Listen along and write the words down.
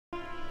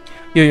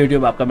यो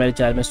YouTube, आपका मेरे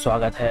channel में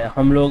स्वागत है।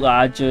 हम लोग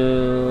आज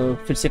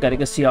फिर से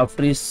करेंगे सी ऑफ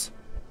ट्रीज।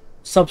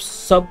 सब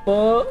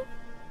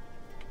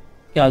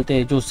क्या बोलते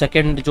हैं, जो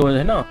सेकंड जो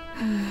है ना,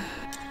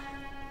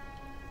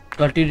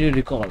 continue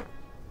recall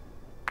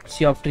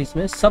C of trees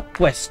में सब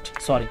क्वेस्ट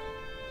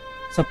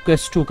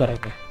 2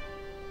 करेंगे।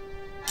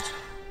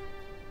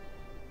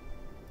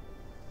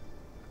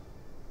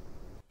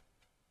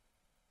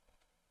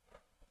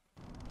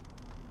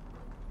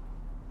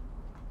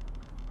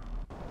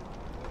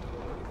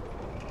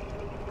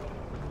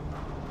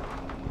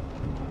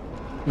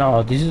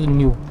 Now this is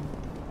new.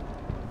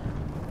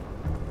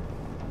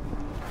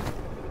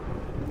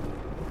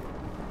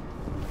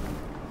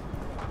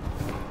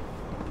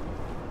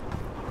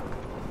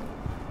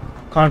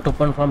 Can't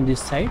open from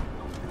this side.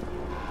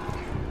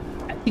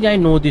 I think I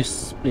know this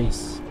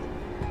place.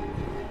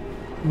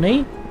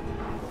 नहीं?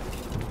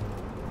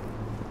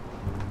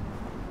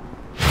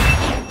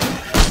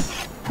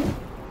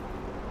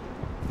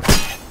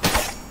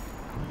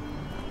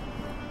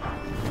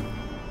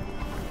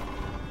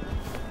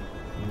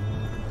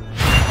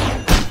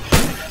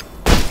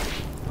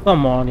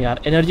 कम ऑन यार,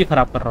 एनर्जी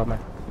खराब कर रहा हूँ मैं।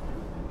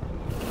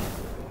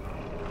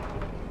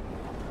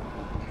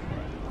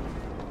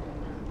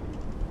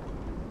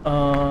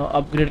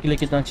 अपग्रेड के लिए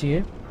कितना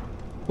चाहिए?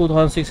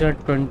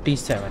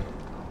 2627।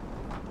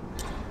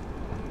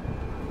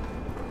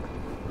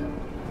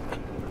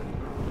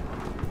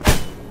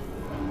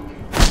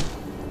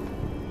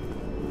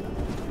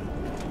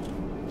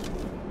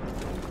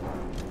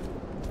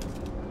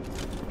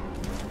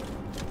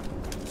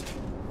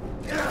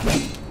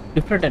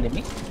 Different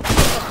enemy.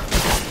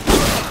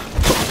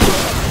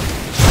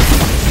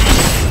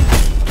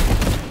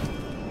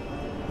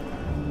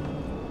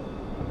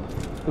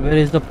 Where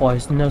is the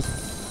poisonous?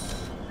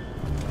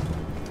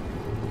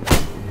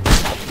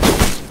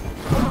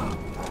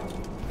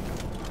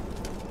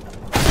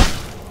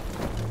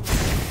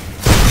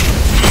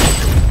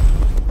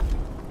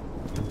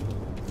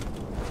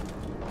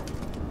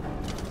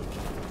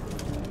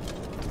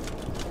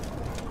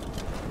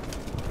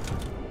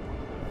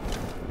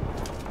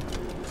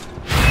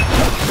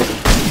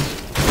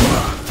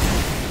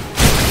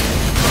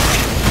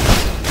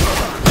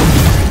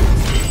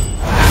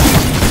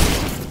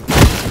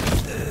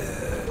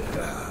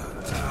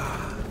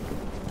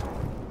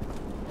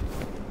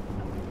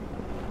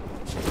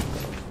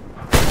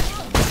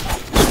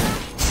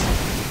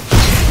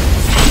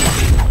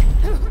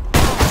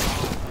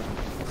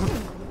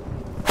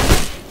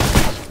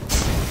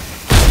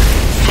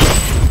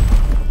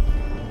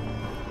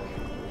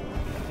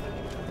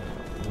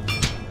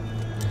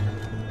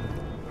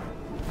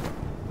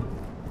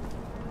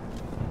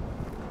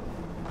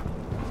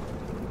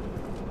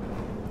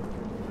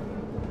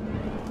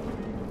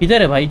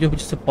 इधर है भाई, जो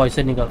पीछे से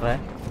पॉइजन निकल रहा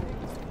है।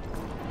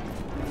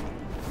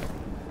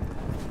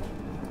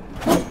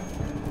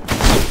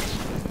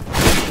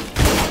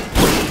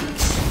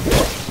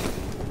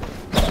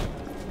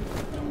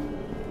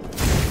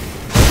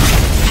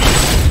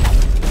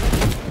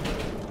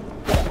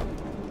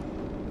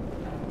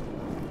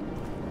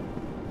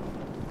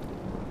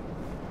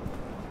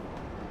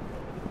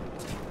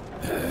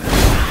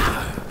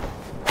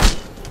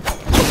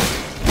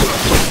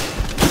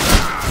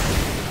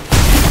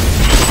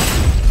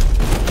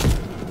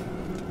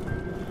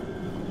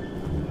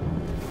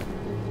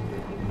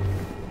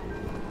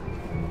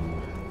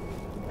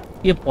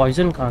 ये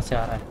पॉइजन कहाँ से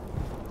आ रहा है?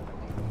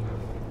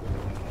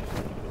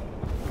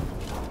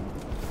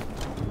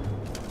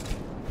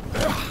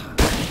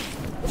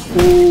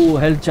 ओ,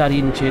 हेल्थ जा रही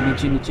है नीचे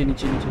नीचे नीचे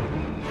नीचे नीचे।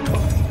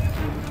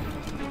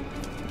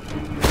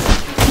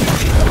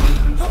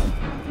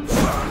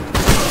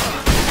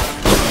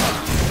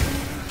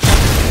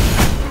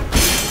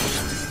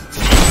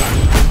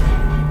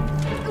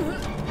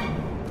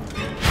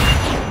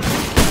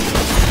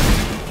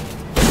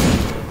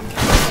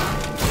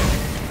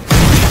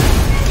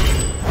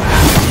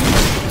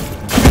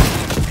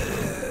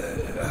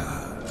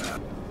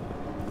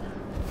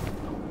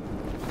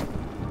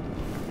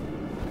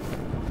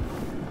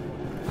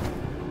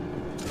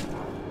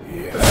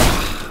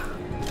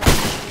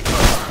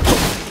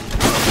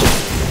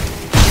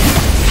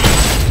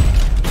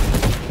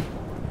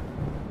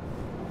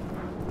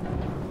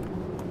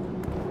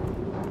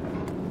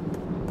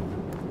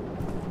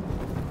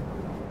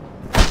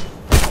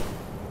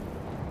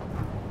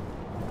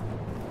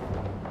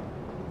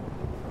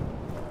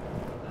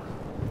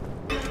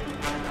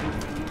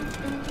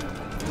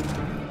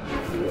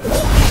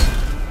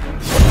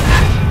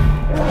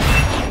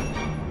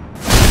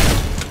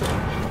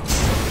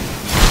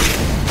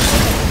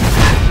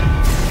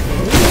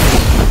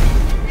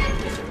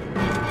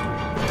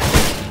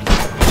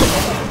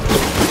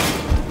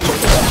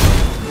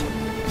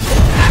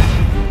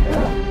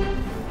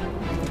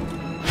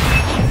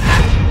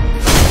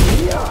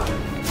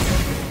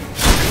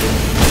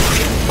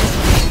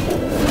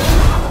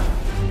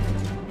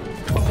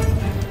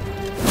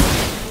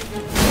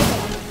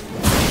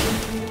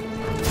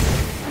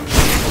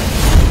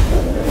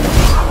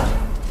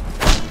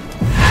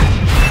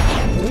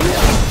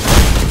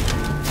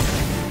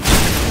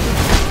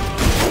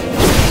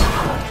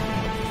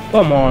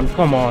 Come on,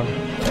 come on.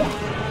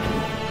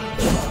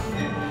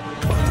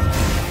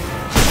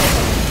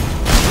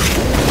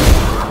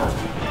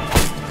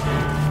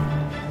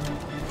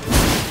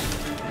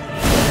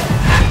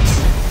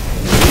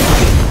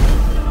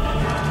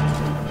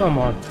 Come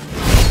on.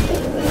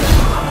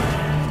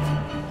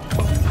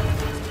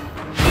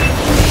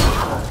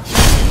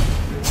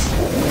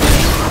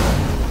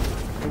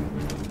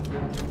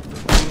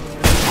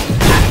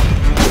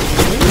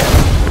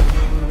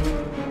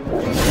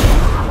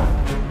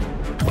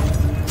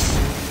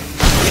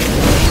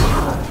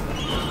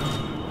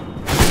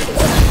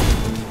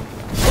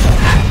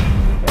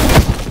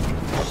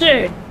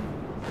 Shit!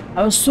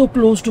 I was so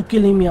close to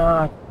kill him,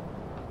 yaar.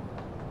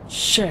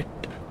 Shit.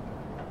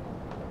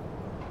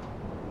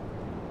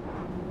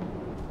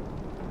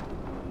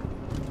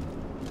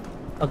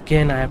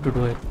 Again, I have to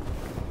do it.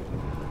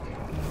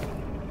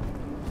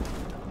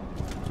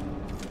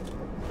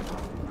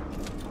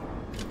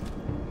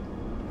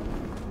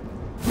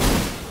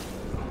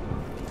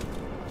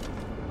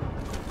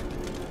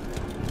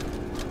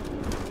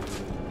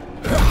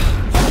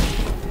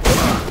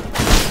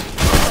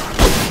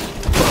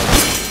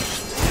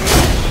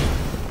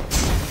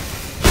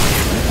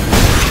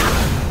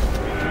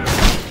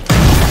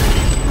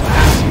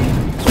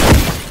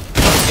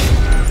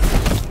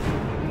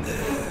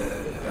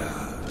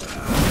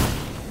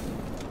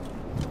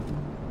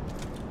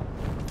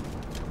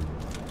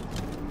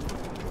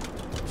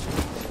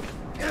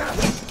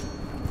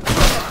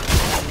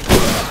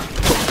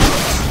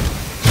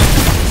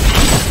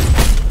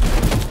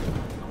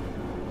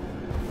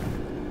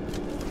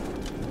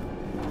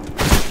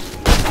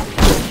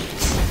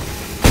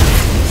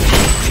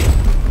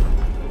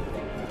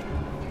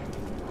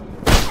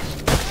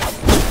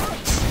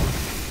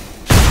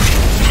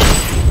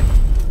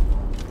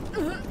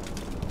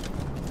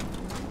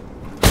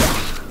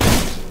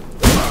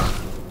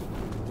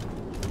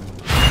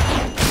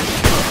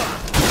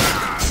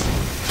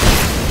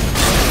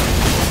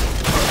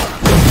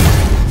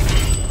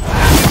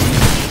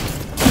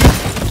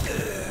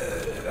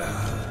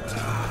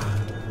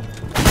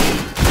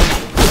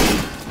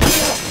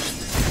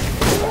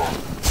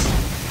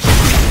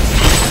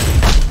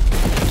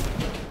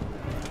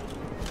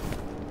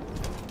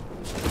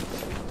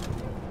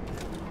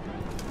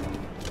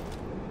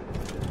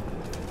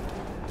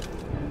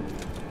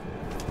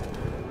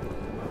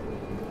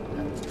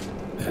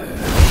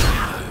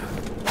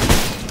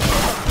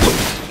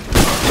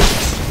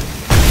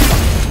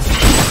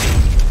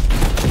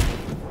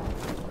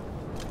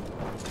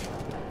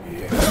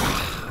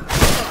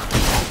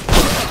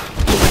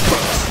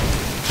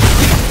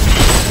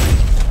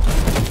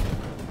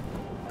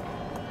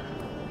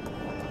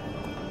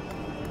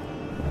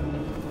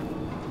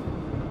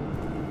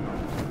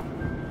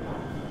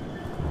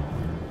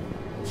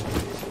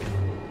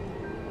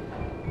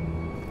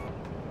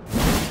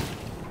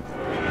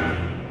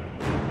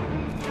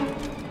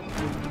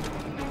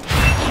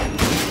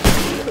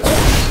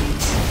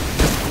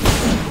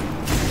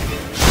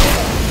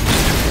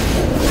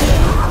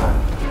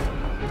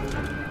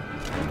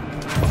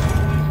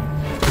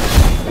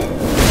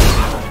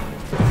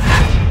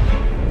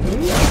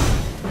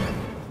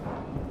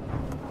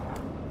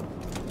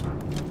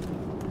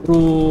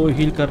 वो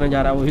हील करने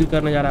जा रहा है, वो हील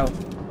करने जा रहा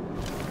है।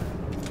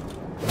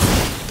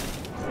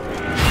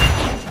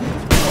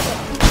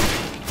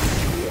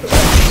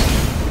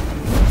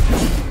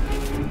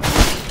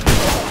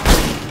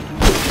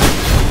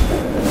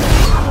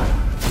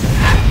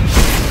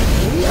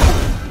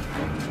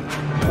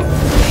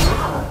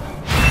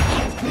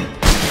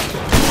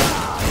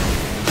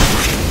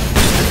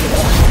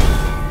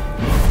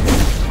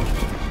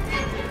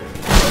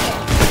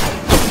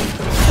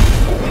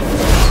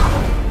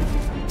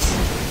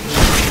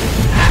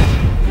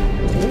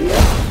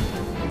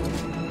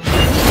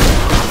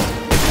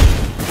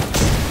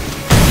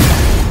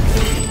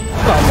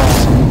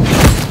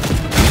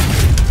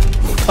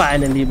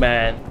 Finally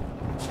man,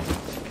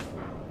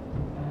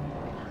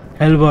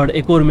 हेलबर्ड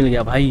एक और मिल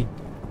गया भाई।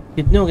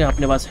 कितने हो गए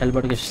अपने पास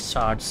हेलबर्ड के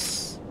शार्ट्स?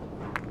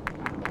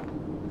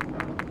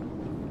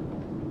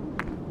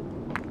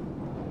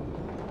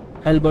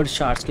 हेलबर्ड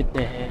शार्ट्स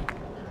कितने हैं?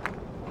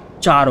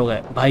 4 हो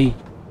गए भाई।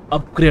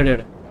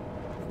 अपग्रेडेड,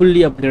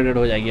 फुल्ली अपग्रेडेड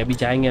हो जाएगी। अभी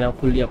जाएंगे ना,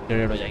 फुल्ली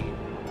अपग्रेडेड हो जाएगी।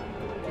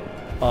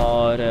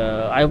 और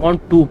I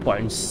want 2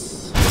 points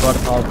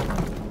worth of,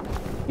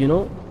 you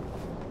know.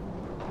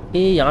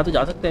 ये यहाँ तो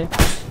जा सकते हैं।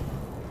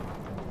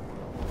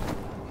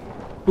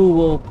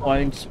 2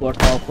 points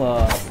worth of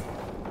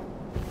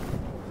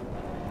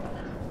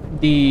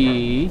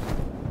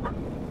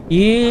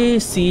ये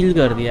सील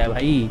कर दिया है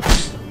भाई।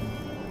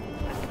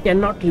 Can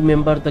not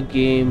remember the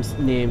games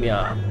name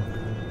यार,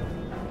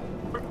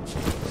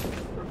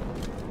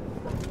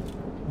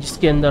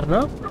 जिसके अंदर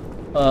ना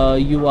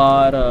you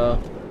are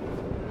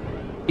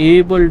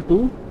able to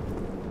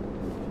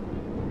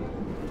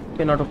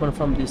can not open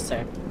from this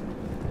side.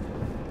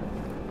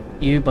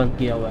 ये भी बंद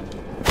किया हुआ है।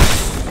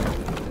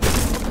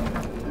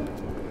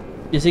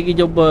 जैसे कि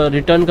जब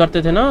रिटर्न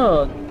करते थे ना,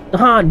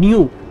 हाँ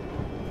न्यू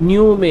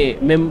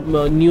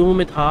न्यू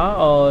में था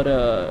और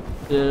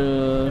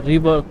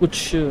रिवर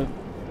कुछ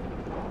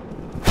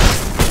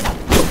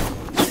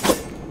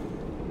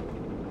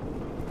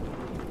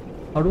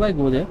how do I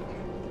go there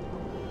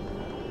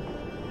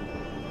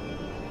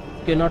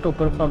can not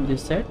open from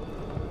this side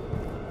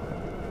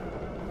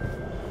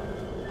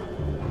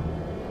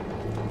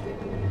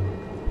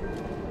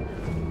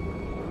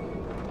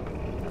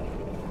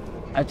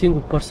I think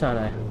ऊपर से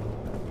आना है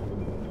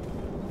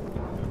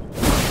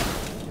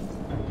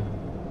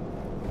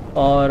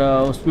और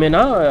उसमें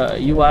ना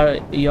you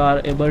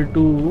are able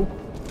to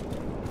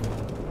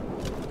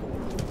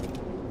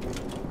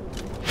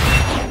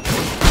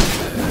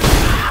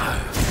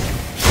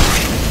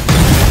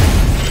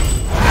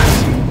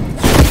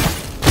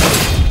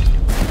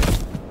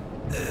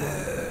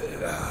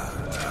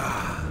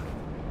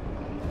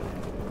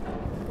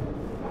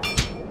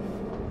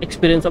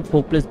experience of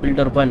hopeless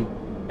builder 1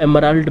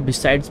 emerald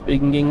besides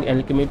bringing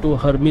alchemy to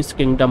Hermes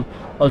kingdom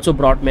also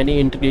brought many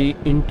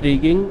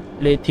intriguing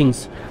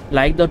playthings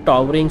like the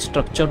towering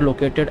structure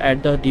located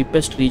at the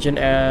deepest region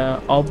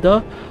of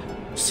the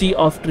sea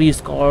of trees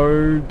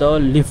called the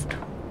lift.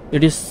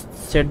 It is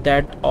said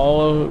that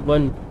all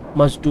one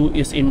must do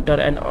is enter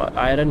an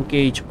iron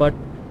cage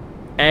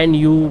and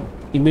you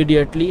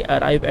immediately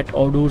arrive at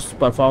Odur's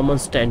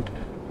performance tent.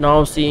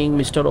 Now seeing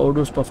Mr.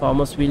 Odur's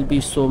performance will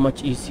be so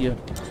much easier.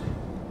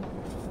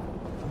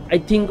 I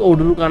think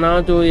ओडरू का ना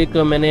जो एक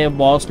मैंने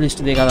boss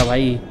list देखा था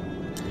भाई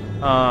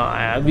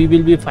we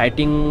will be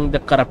fighting the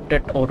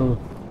corrupted ओडरू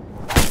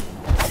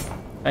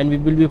and we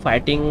will be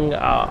fighting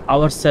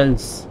our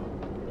sales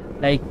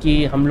like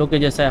कि हम लोग के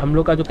जैसा हम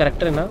लोग का जो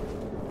कैरेक्टर है ना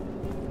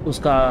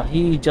उसका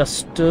ही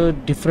जस्ट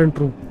डिफरेंट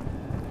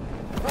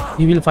रूप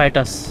ही विल फाइट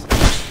अस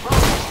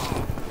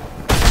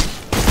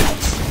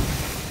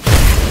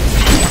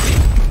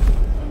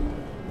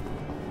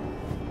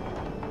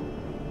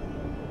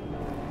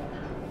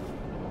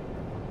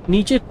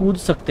नीचे कूद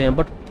सकते हैं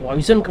बट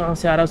पॉइजन कहाँ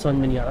से आ रहा है समझ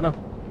में नहीं आ रहा ना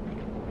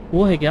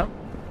वो है क्या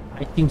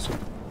आई थिंक सो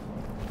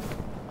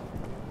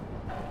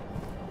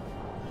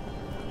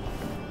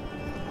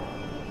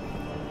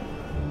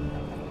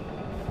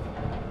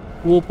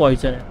वो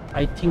पॉइजन है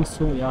आई थिंक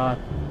सो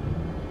यार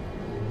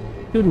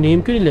क्यों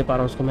नेम क्यों नहीं ले पा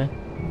रहा उसको मैं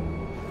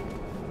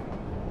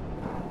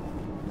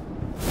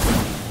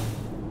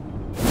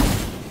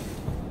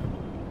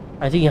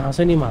आई थिंक यहाँ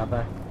से नहीं मार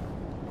रहा है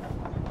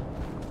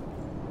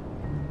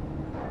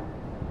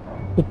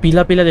वो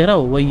पीला पीला देख रहा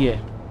हो वही है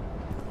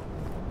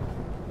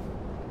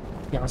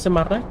यहाँ से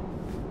मार रहा है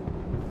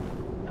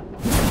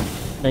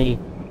नहीं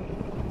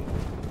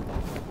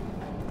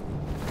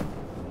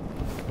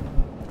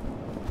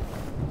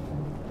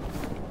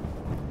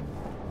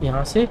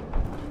यहाँ से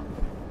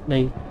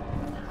नहीं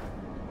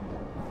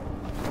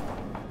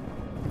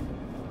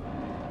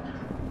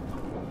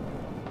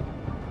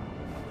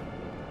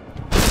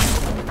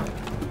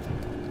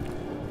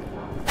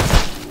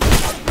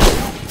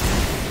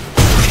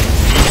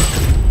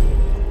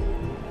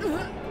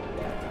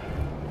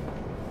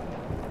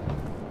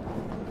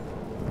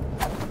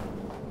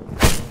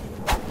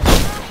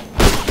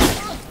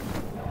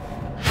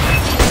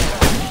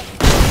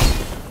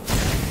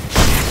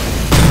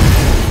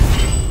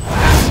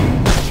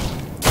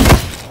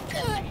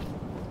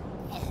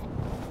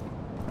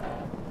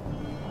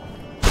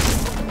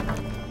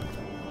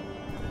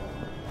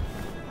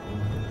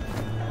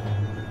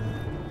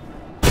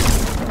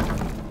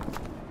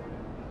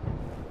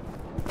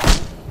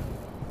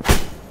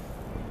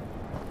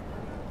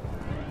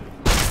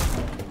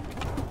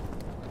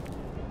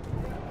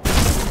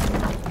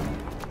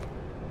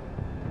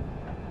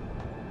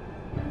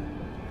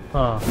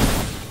हाँ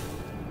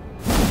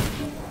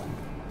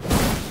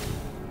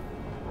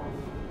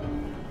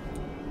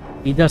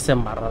इधर से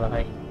मार रहा था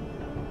भाई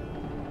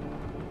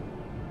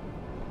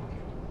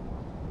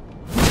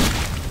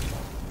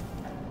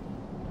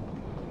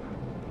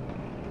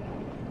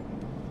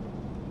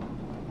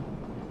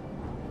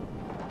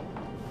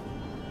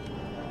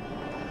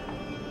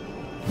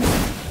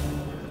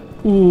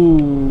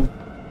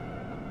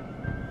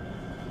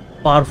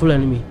पावरफुल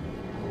एनिमी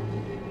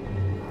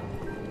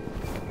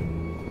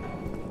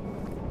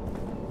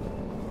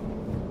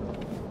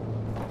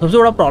सबसे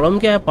बड़ा प्रॉब्लम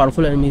क्या है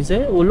पावरफुल एनिमी से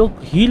वो लोग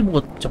हील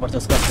बहुत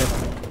जबरदस्त करते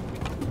हैं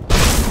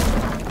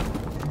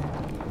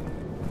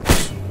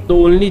the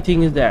only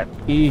thing is that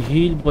कि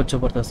हील बहुत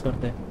जबरदस्त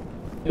करते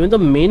हैं इवन तो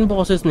मेन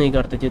बॉसेस नहीं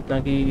करते जितना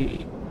कि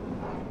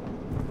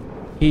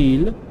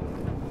हील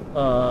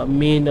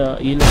मेन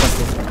हील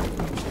करते हैं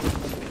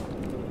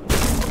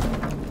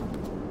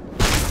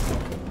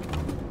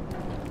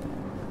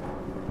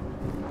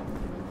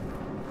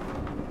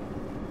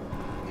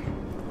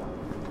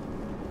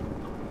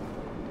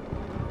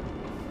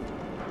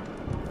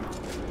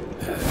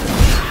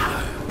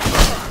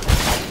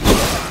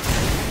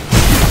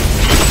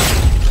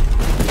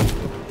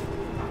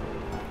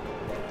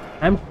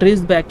I am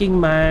trace banking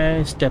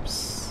my steps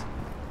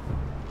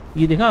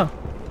ये देखा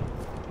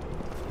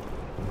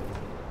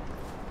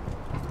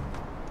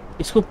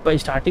इसको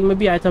स्टार्टिंग में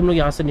भी आया था हम लोग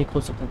यहाँ से नहीं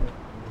खोल सकते थे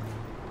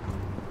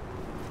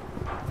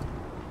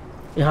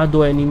यहाँ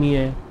 2 एनिमी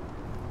है।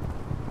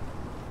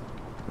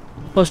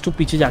 फर्स्ट तो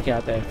पीछे जाके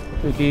आता है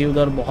क्योंकि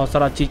उधर बहुत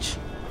सारा चीज़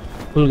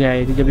खुल गया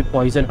है। जब भी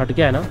पॉइजन हट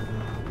गया है ना,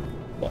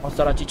 बहुत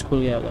सारा चीज़ खुल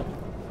गया है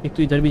उधर। एक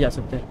तो इधर भी जा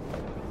सकते हैं।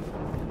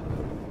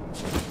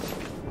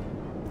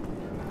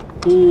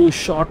 ओह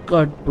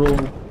shortcut bro.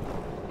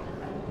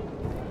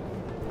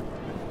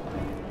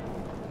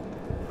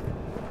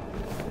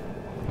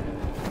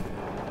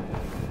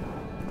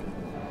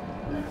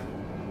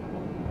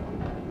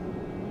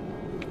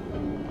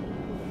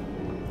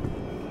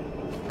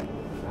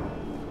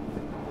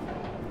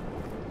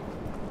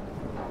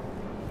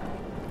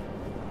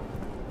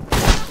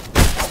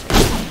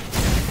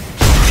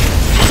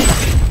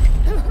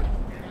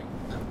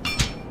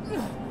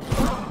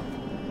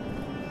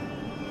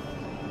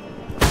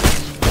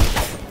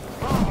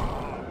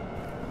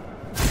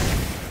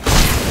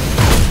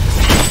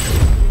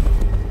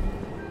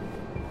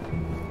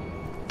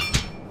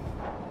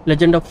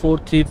 Legend of Four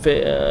Thief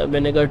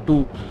Vinegar 2.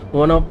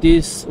 One of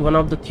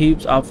the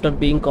thieves, after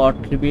being caught,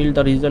 revealed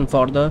the reason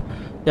for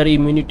their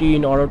immunity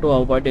in order to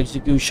avoid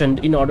execution.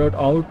 In order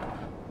out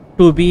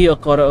to be a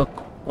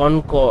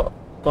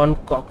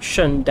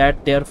concoction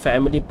that their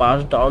family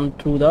passed down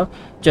through the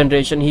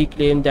generation. He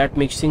claimed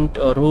that mixing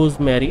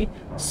rosemary,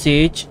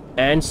 sage,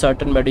 and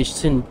certain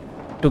medicine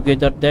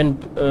together, then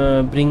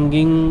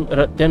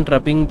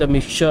rubbing the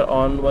mixture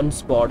on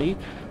one's body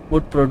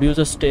would produce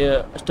a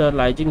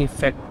sterilizing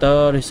effect.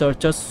 The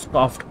researchers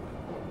scoffed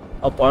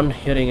upon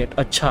hearing it.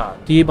 अच्छा,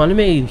 तो ये मालूम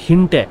है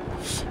hint है।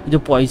 जो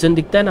poison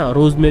दिखता है ना,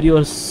 रोजमेरी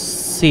और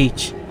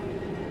सेज,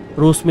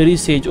 रोजमेरी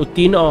सेज, वो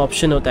 3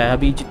 ऑप्शन होता है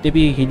अभी जितने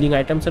भी हीलिंग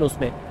आइटम्स हैं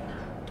उसमें।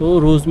 तो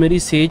रोजमेरी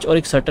सेज और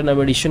एक सर्टन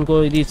मेडिसिन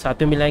को यदि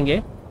साथ में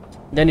मिलाएंगे,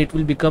 then it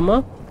will become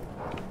a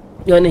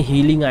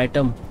healing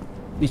item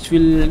which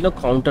will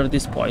counter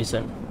this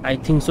poison. I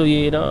think so.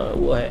 ये ना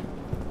वो है,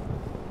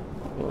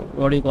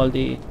 व्हाट यू कॉल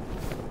दी,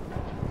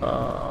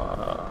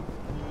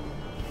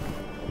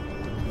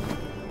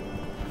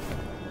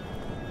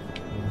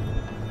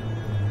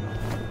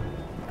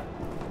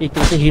 एक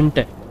तरह से हिंट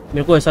है,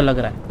 मेरे को ऐसा लग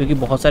रहा है क्योंकि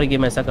बहुत सारे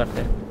गेम ऐसा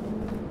करते हैं।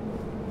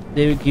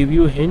 They will give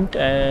you hint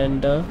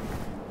and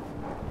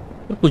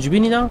कुछ भी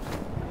नहीं था।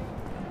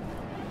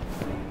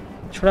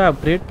 छोड़ा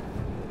अपग्रेड,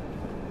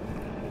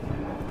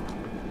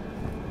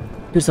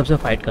 फिर सबसे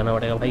फाइट करना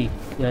पड़ेगा भाई।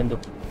 ध्यान दो।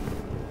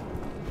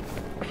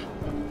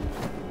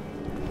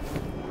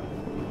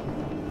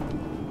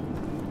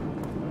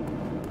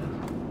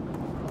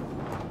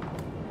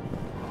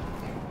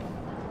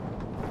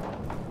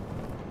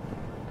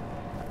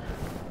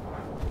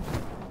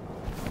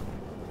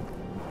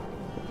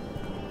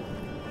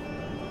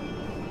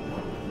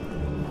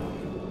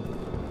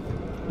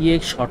 ये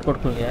एक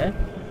शॉर्टकट खुल गया है।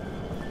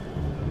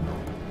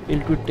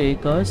 It will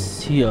take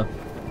us here,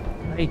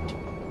 right.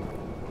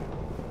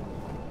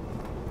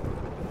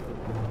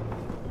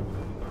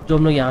 जो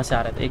हम लोग यहाँ से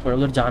आ रहे थे, एक मिनट,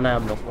 उधर जाना है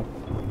हम लोग को,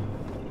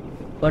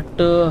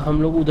 बट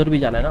हम लोग उधर भी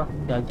जाना है ना,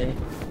 जानते हैं।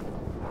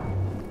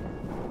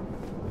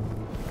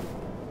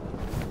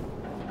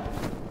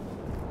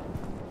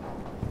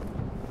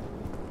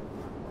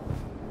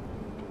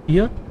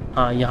 हियर,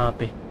 हाँ यहाँ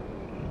पे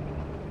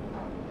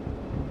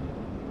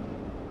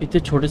इतने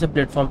छोटे से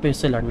प्लेटफॉर्म पे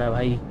इससे लड़ना है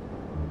भाई।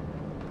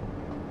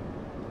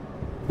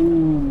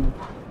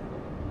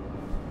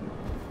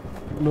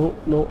 No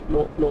no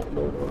no no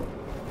no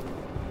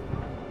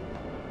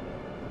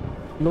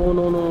no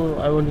no no,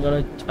 I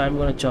am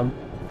gonna jump.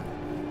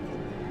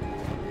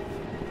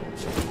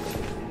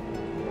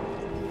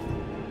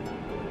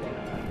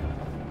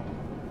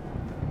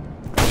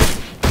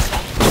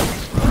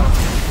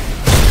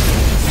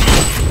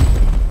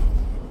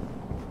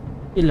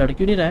 ये लड़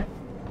क्यों नहीं रहा है?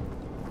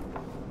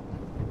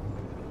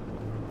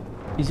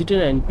 Is it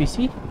an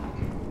NPC?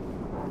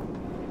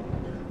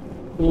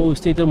 वो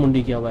इसने इधर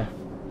मुंडी किया हुआ है।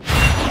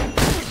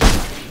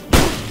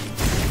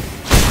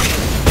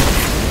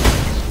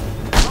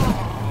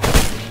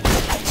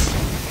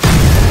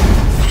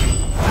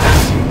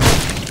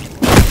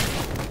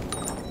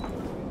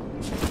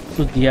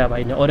 कुछ दिया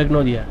भाई ने, और एक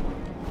नो दिया।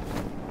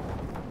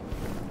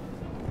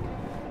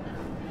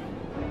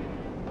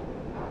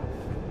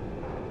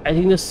 I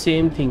think the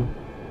same thing.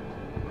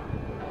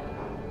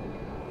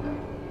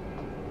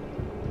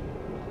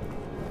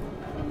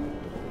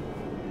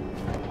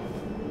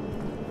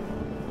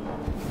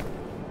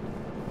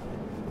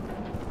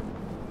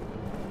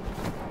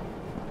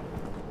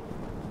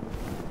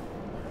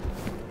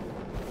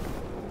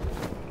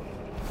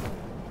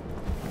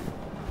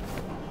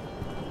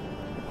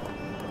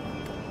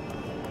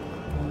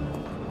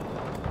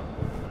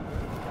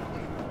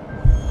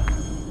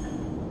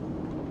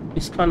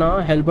 इसका ना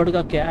हेल्बर्ट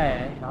का क्या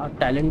है यार,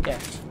 टैलेंट क्या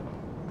है?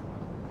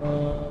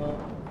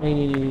 नहीं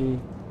नहीं नहीं,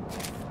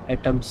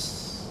 आइटम्स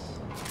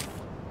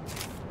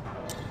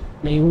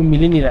नहीं, वो मिल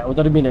ही नहीं रहा है।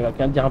 उधर मिलेगा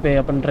क्या, जहाँ पे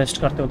अपन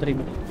रेस्ट करते उधर ही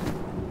मिलेगा।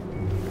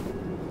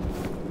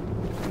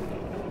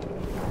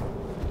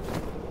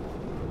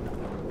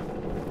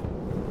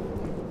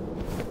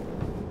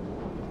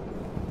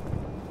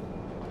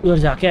 उधर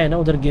जाके आए ना,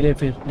 उधर गिरे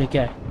फिर लेके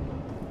आए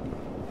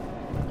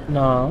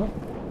ना।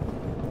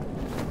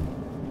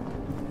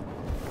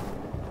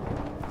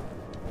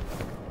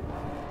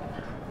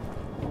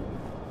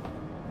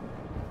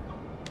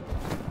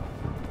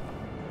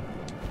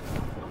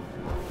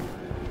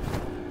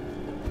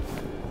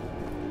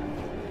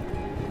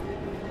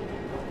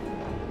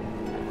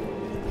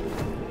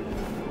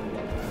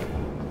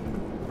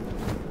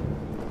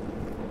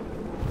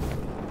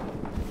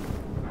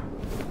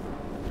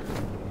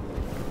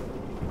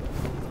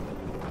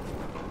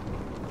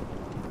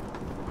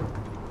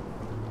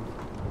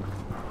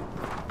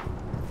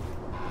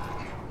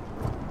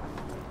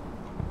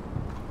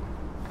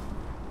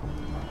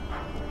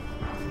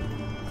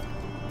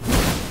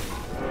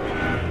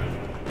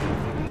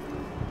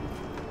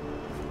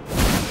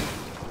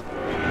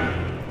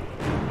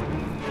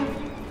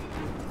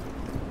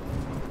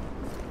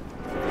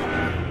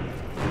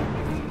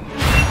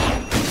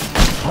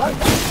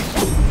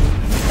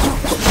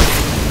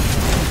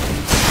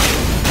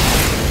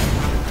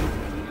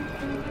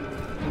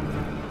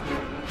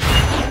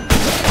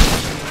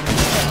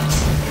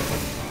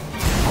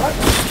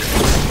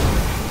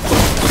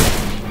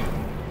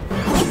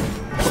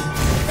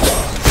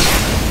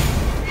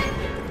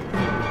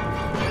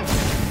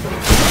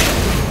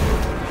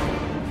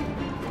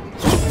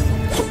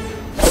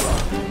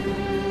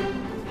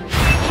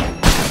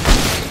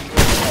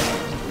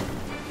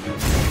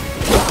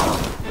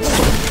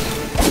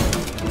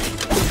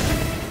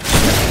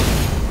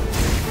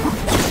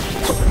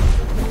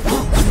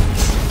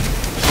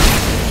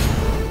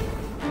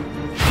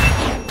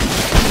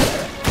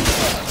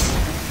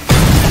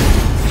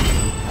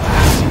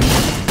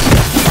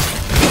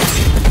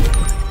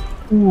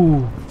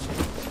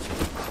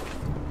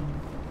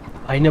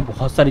 भाई ने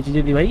बहुत सारी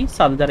चीज़ें दी भाई,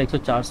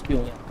 7104 भी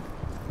हो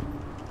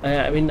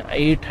गया। आई मीन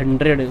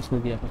 800 उसने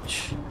दिया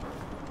कुछ।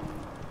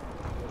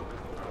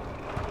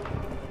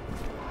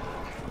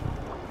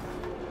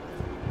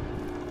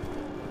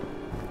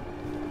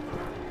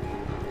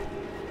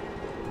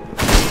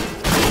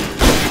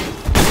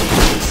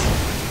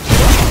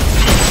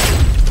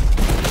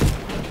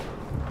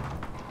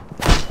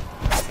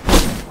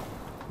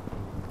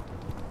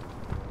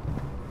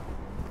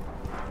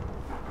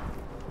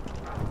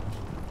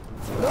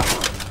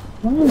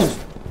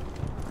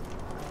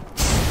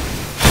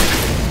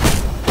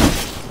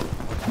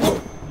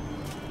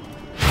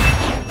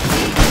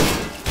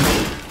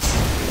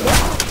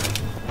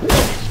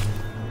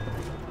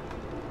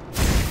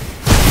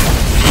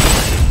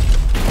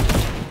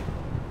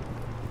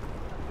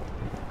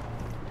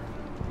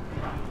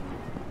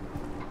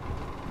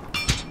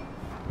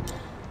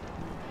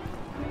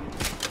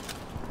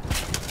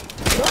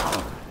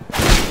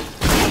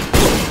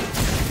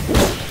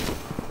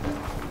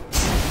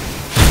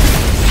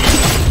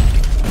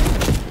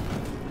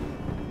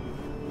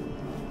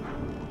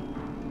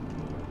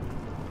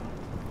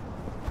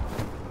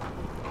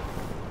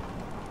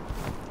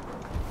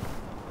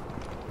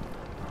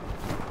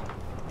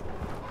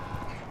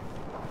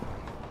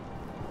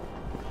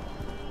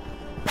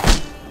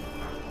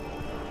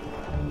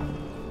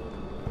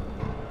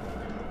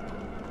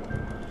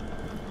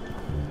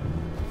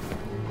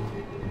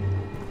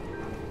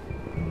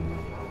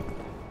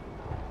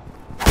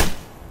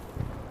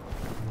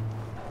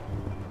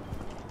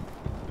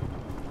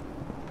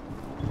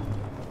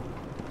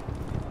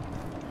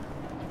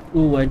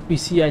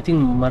 एनपीसी आई थिंक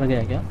मर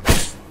गया क्या?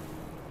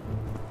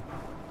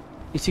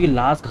 किसी की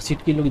लाश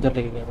घसीट के लोग इधर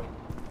लेके गए।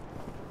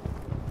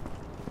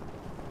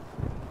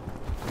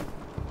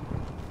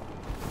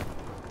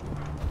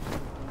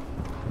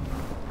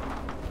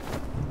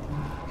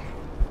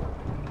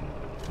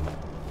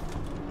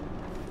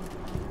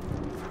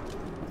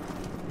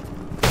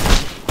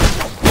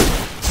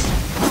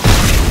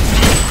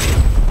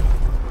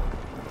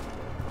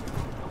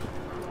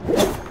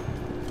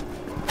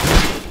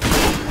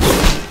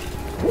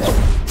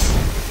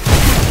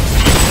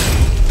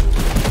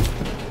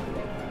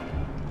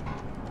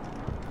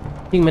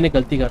 थिंक मैंने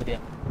गलती कर दिया,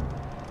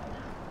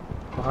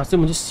 वहां से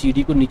मुझे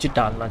सीढ़ी को नीचे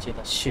डालना चाहिए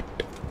था।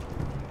 शिट।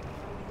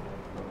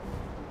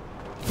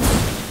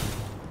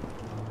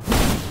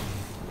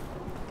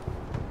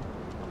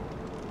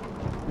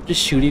 मुझे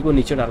सीढ़ी को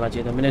नीचे डालना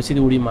चाहिए था, मैंने सीधी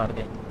उड़ी मार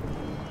दिया।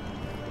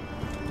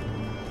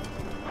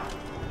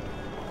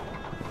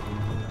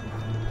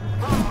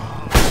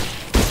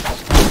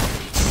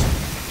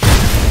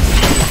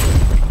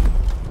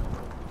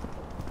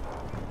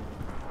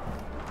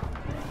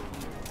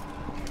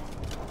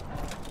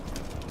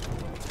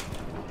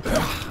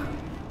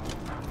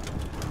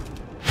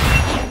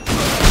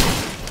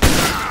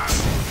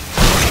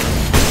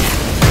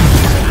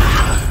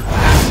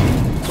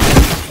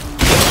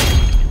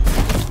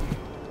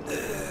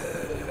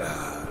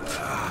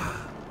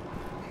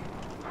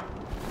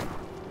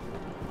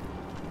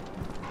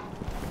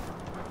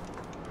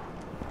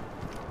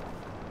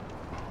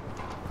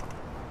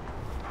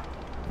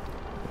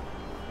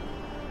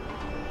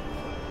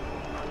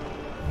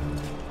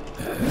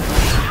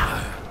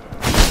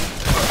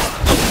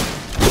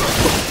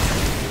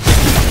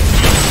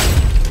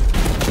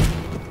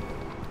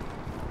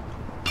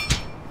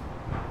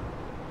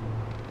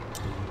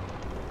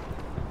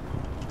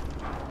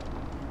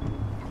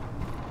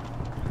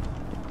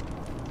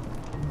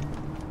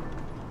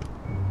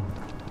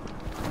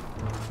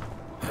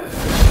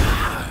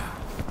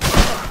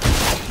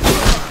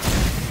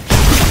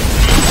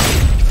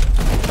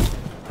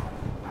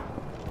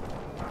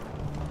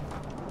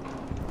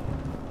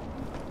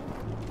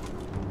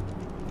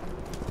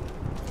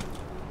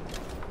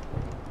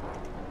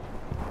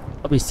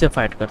 अब इससे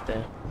फाइट करते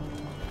हैं।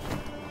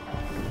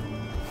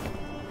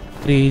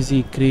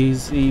 क्रेजी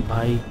क्रेजी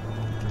भाई।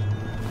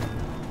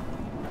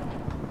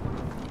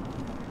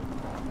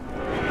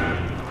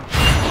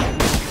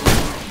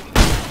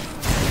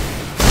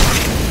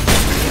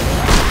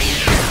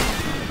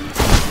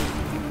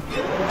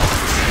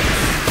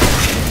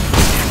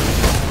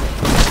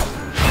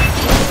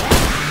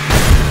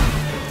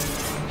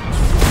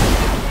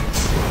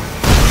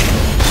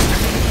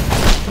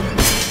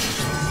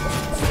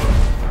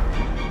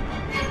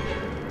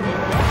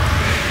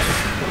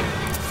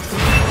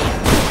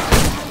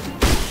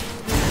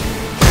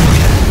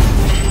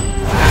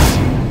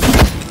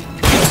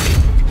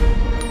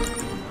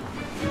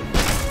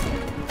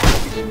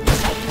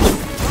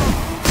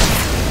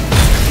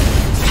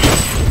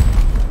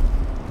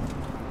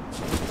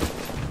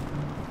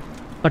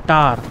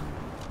 कटार।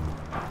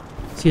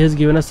 She has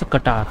given us a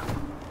कटार।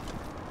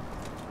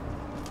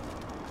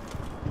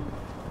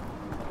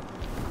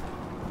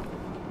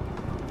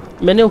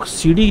 मैंने वो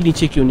सीढ़ी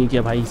नीचे क्यों नहीं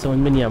किया भाई, समझ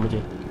में नहीं आया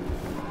मुझे।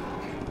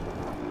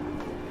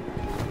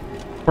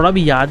 थोड़ा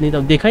भी याद नहीं था,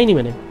 देखा ही नहीं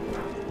मैंने।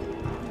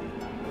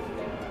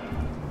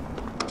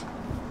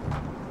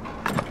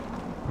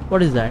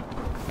 What is that?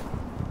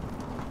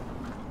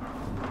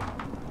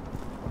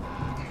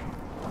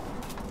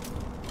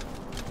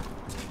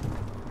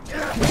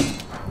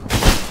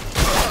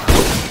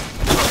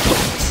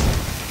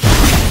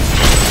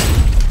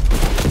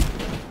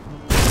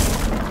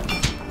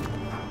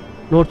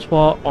 Notes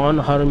for on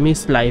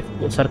Hermes' life,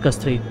 Circus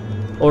 3.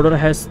 Odor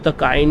has the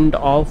kind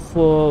of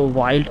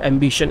wild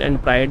ambition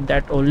and pride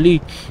that only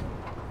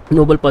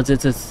noble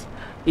possesses.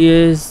 He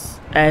is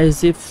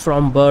as if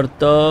from birth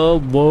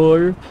the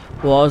world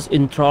was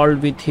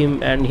enthralled with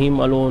him and him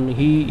alone.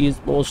 He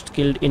is most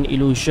skilled in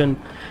illusion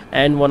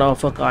and one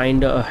of a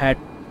kind hat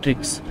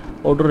tricks.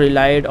 Odo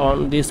relied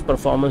on this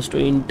performance to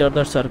enter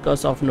the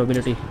circus of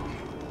nobility.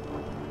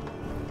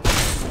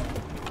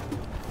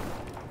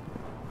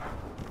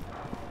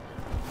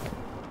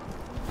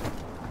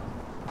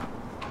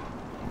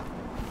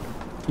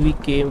 We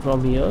came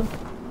from here.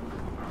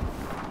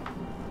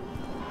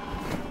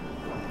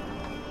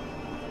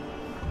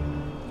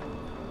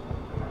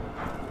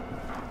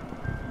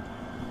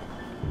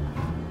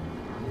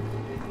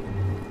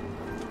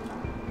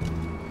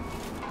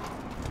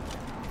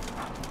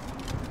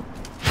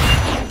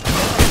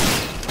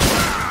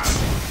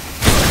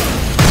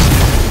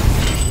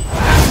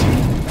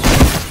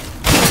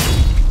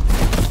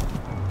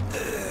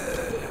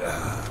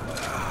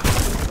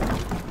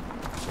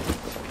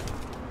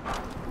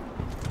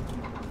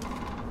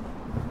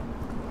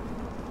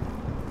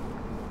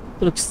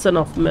 Collection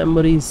of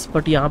memories,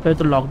 but यहाँ पे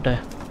तो locked है.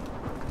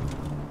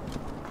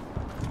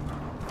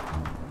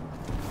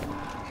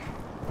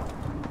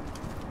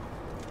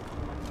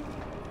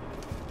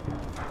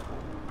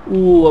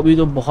 अभी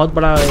तो बहुत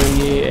बड़ा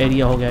ये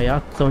area हो गया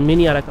यार, समझ में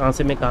नहीं आ रहा कहाँ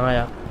से मैं कहाँ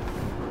आया.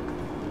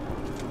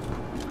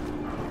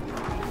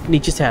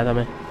 नीचे से आया था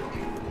मैं.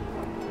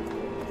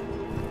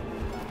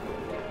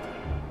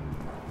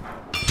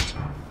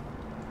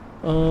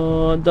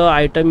 The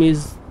item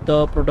is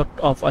the product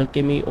of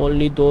alchemy.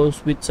 Only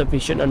those with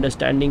sufficient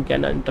understanding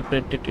can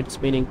interpret its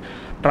meaning.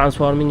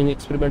 Transforming in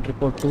experiment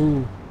report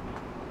 2.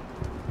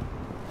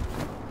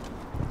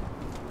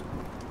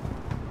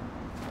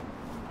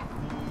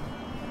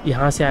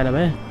 यहाँ से आया ना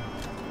मैं.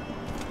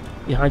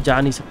 यहाँ जा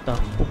नहीं सकता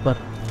ऊपर.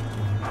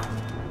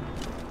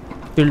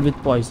 Filled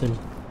with poison.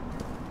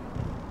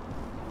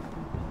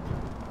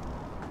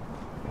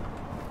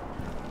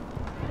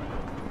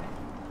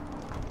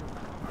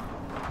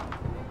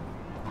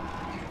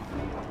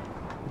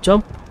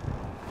 Jump.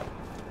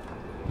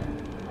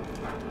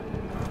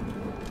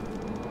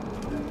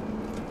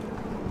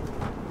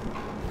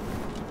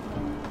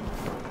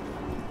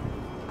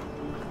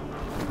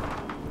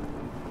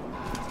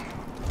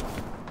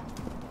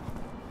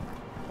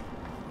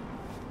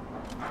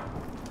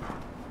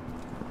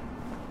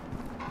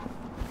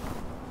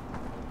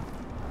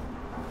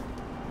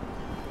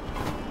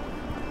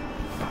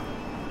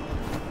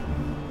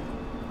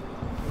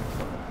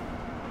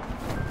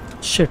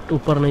 Shit,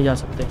 ऊपर नहीं जा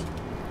सकते.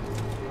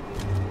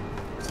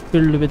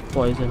 Filled with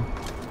poison.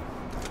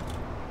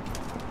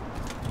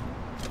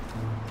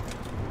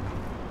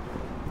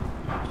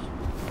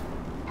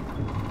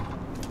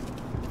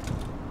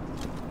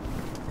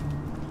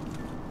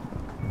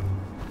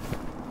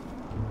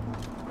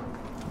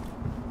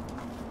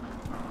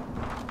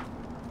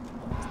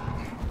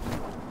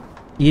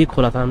 ये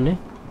खोला था हमने.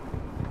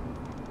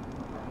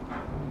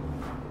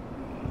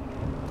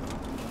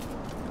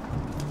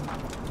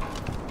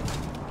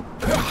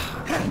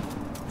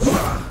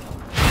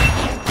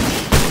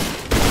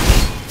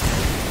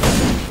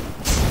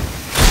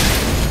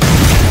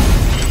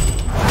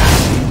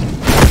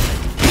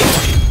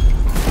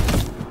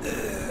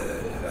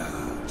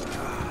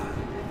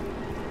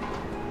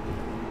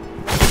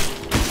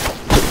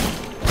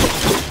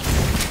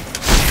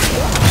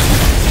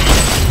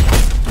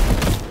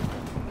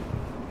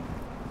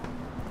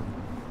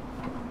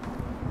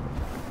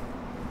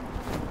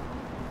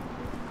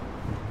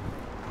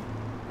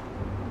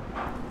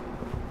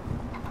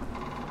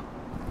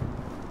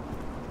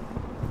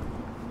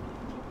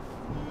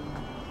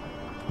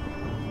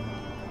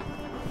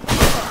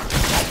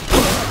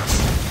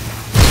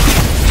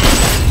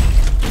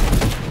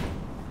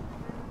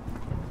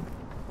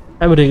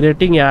 I'm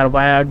regretting यार,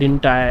 why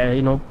didn't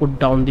I put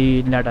down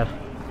the ladder.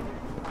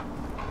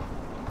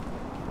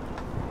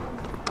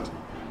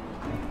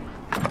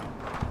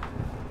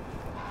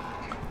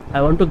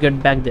 I want to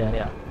get back there.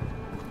 Yeah.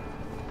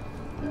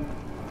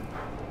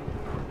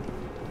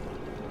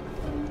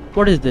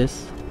 What is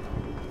this?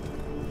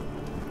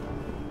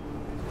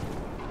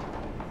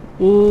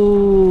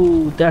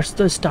 Oh, that's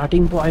the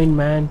starting point,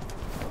 man.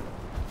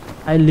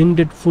 I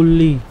linked it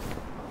fully.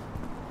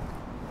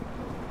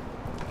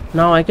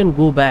 Now I can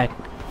go back.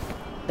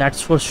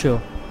 That's for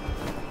sure.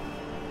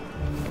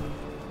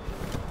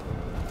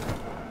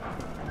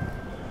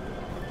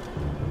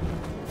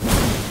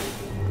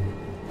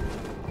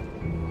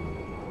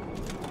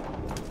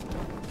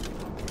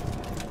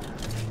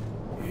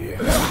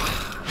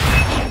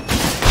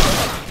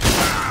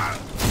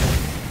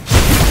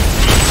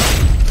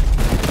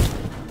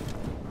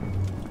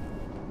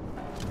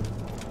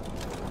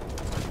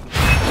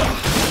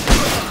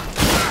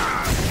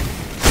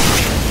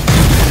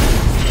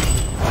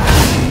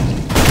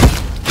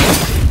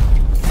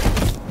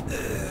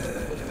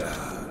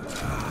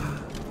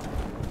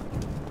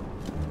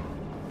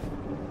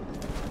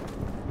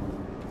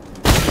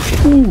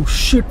 Oh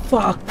shit,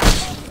 fuck.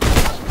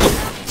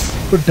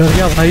 तो डर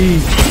गया भाई,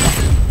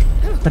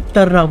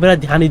 खतरनाक। मेरा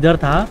ध्यान इधर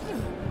था।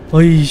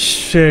 Oh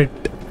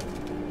shit,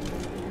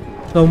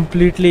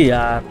 completely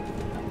यार।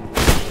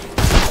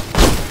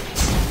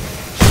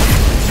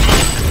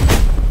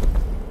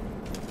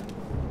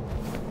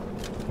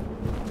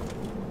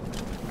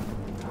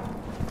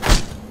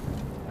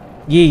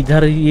 ये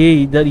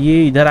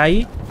इधर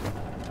आई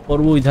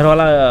और वो इधर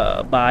वाला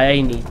आया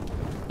ही नहीं।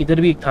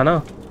 इधर भी एक था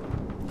ना।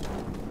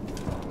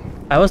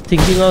 I was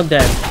thinking of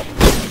that.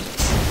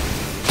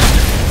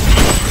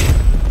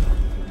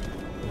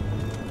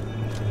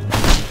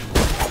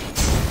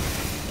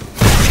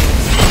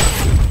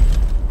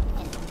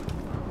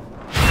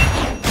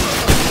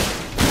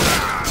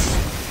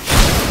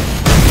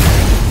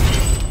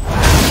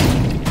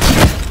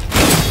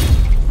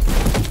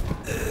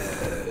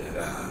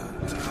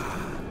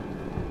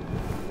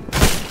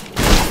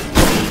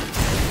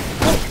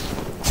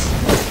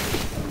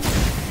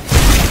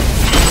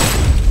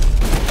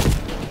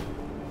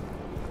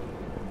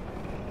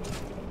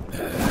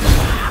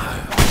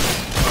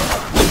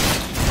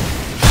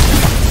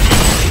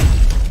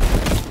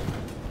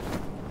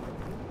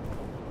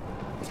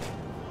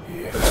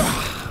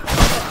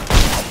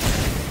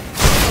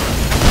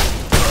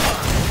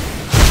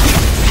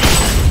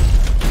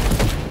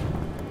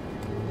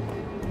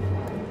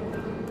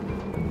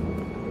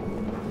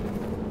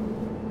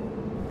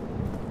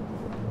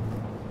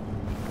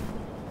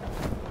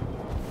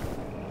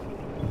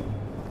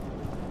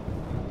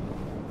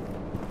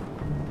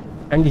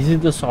 And this is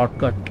the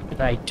shortcut,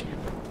 right?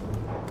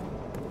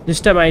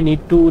 This time I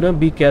need to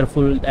be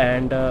careful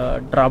and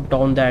drop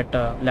down that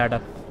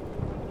ladder.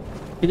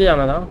 इधर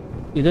जाना था,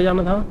 इधर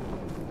जाना था।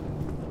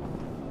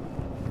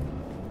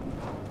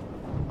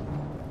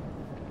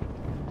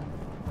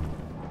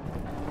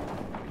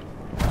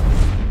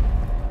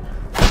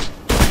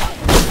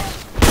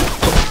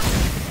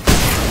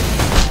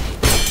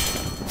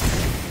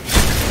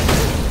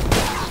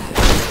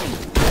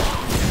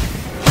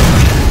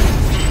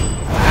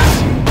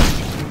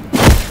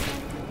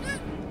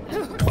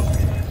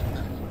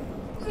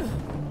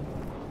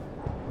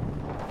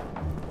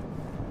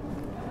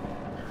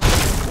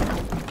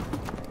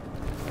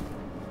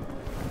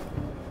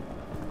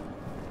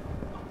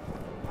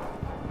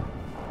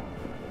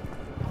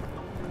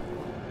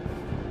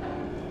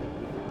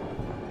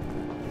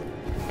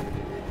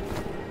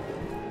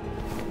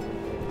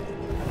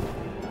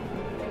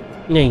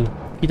 नहीं,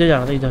 इधर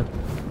जाना था, इधर।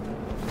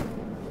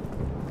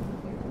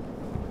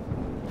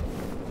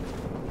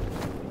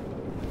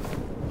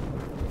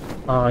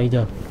 हाँ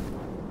इधर,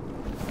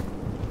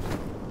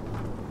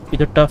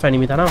 इधर टफ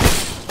एनिमी था ना।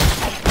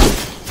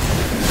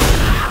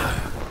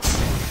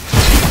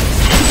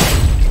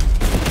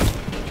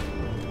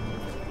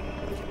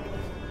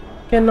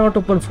 Can not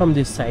open from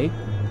this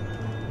side.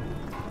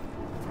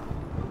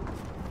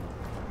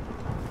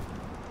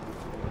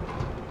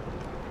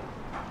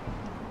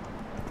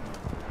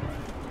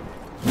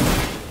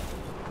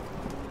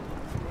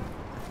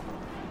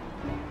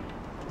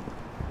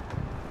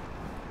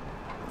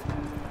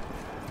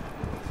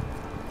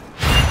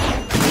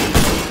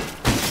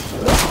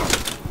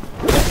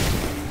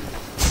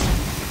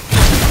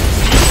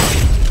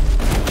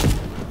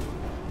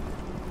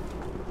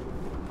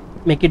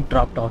 Make it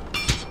drop down.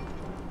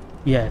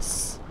 Yes.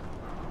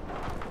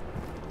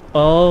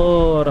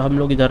 और हम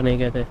लोग इधर नहीं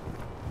गए थे।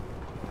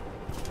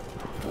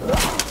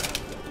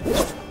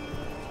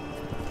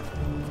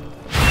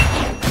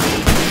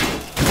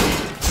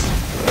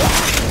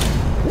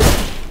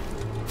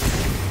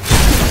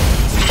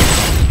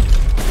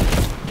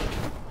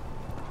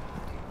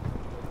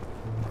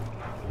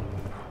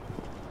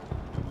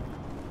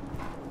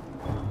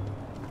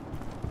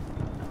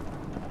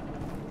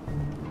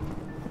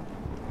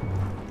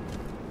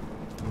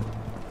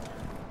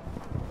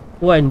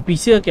 वो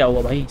एनपीसी का क्या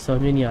हुआ भाई,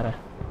 समझ में नहीं आ रहा है।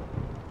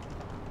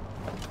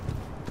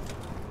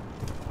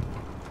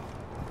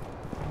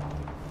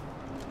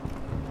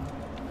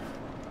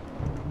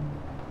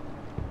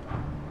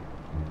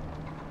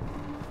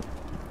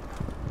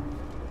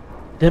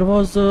 There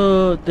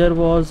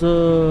was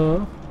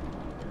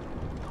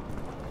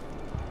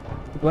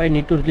do I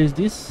need to release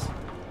this?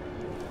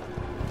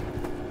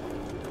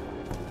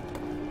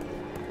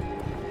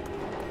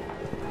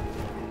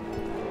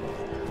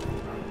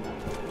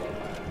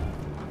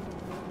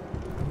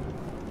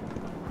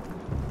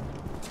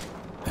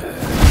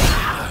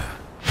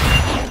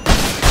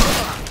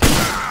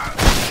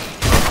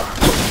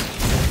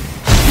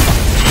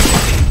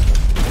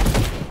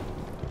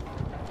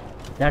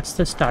 That's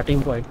the starting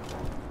point.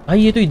 भाई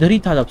ये तो इधर ही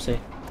था तब से।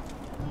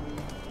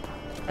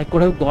 I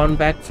could have gone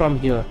back from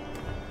here.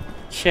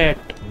 Shit.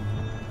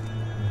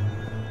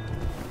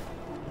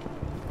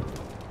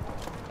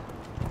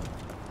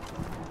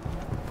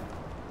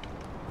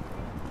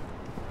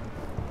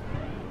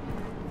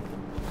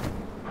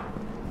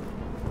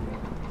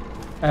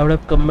 I would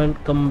have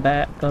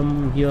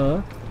come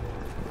here.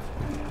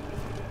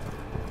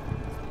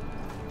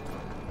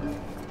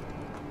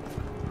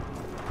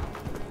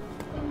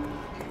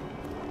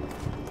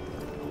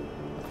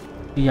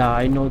 Yeah,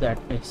 I know that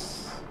place.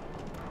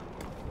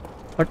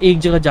 But एक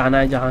जगह जाना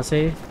है जहाँ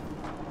से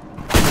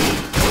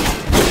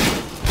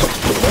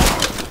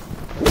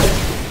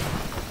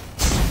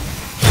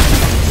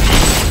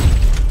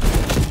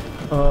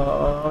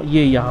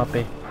ये यहाँ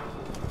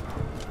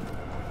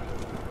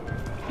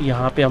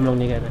पे हम लोग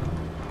नहीं गए थे।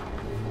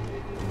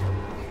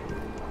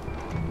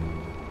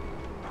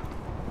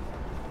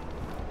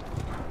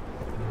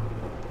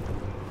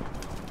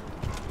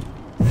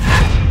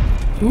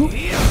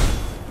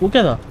 वो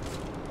क्या था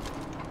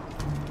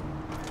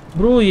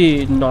ब्रो?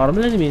 ये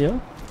नॉर्मल है मेरे।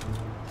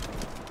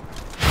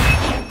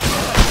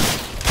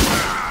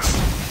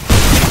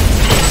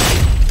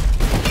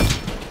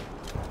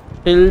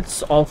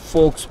 Pills of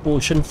Folks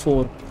Potion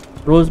 4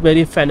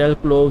 Rosemary, Fennel,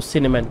 Clove,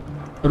 Cinnamon.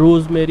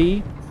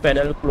 Rosemary,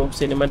 Fennel, Clove,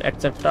 Cinnamon,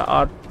 etc.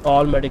 are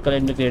all medical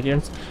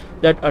ingredients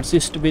that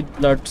assist with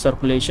blood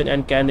circulation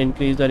and can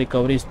increase the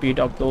recovery speed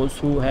of those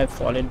who have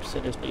fallen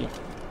seriously.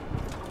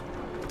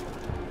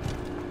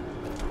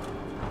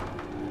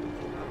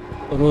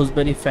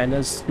 Rosemary,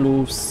 Fennel,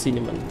 Clove,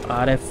 Cinnamon.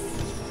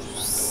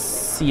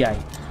 RFCI.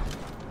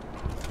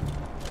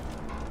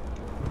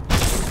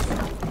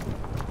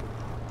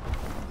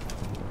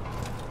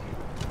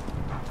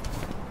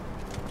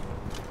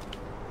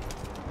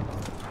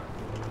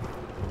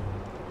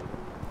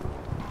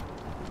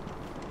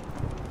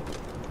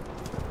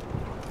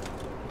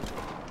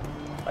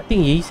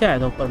 यहीं से आया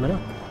था ऊपर में ना।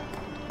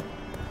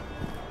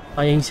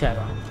 हाँ यहीं से आया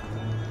था।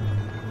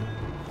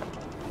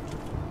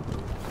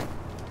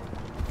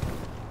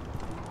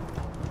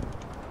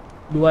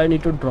 Do I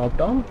need to drop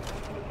down?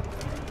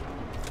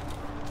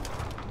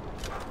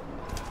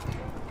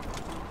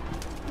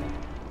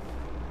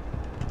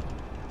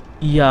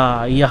 या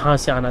यहाँ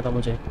से आना था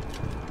मुझे।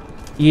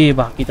 ये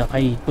बाकी था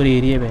भाई पूरे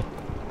एरिया में।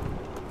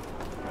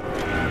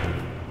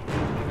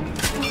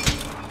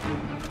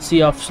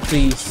 Sea of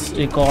trees,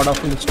 record of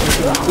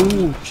illustration.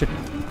 Ooh, shit.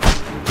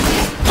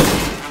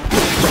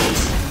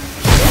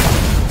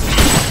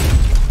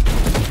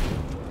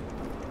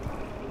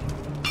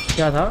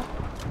 क्या था?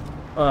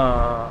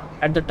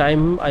 At the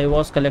time I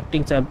was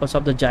collecting samples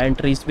of the giant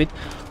trees with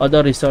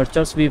other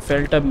researchers. We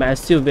felt a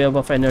massive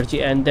wave of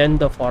energy, and then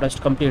the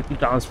forest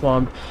completely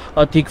transformed.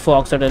 A thick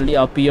fog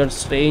suddenly appeared.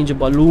 Strange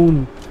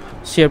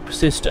balloon-shaped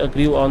cyst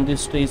grew on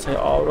these trees.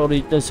 Our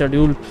original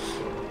schedule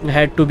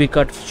had to be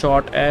cut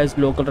short as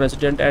local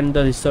resident and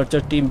the researcher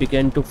team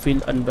began to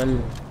feel unwell.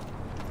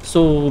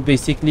 So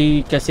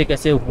basically कैसे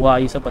कैसे हुआ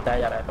ये सब बताया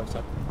जा रहा है लोग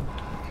सब.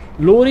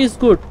 Lore is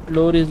good.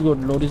 Lore is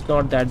good. Lore is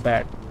not that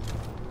bad.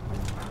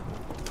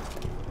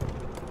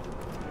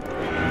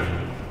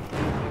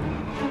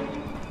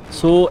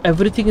 So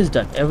everything is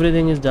done.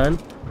 Everything is done.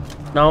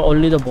 Now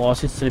only the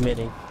boss is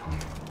remaining.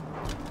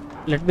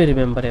 Let me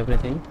remember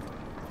everything.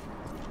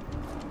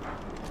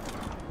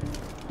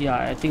 Yeah,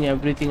 I think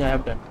everything I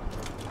have done.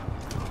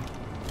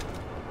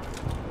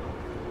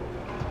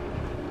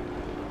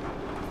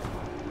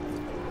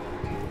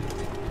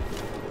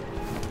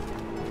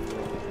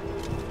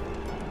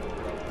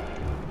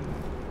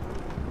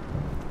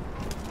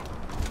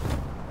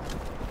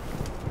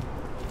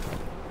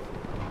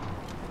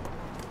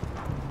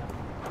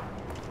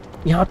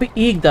 यहाँ पे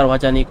एक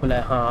दरवाज़ा नहीं खुला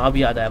है। हाँ अब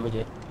याद आया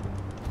मुझे,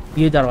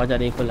 ये दरवाज़ा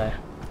नहीं खुला है।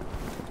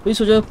 वही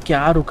सोचा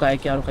क्या रुका है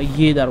क्या रुका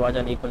है। ये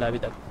दरवाज़ा नहीं खुला अभी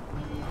तक।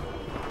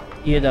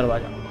 ये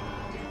दरवाज़ा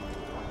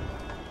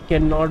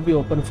can not be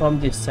open from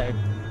this side.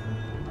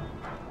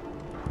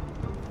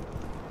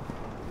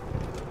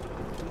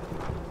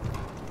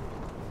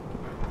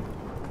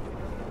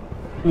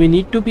 We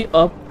need to be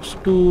up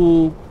to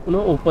you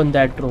know open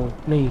that door.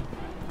 नहीं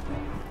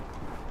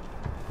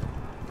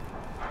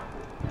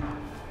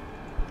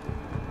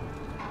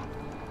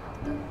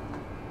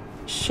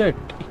शिट,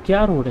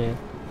 क्या रोड है?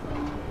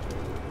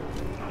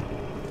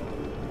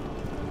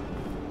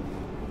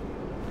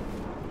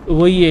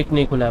 वही एक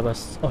नहीं खुला है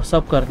बस, और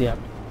सब कर दिया।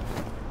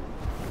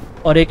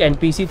 और एक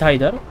एनपीसी था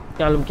इधर,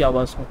 क्या मालूम क्या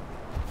हुआ उसको।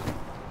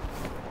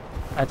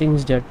 I think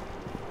is dead.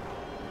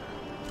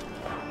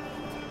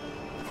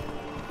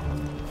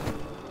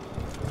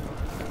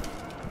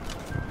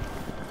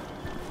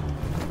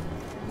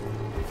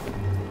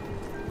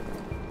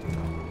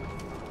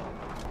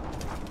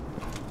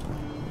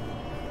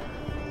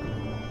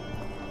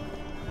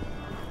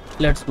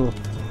 Let's go.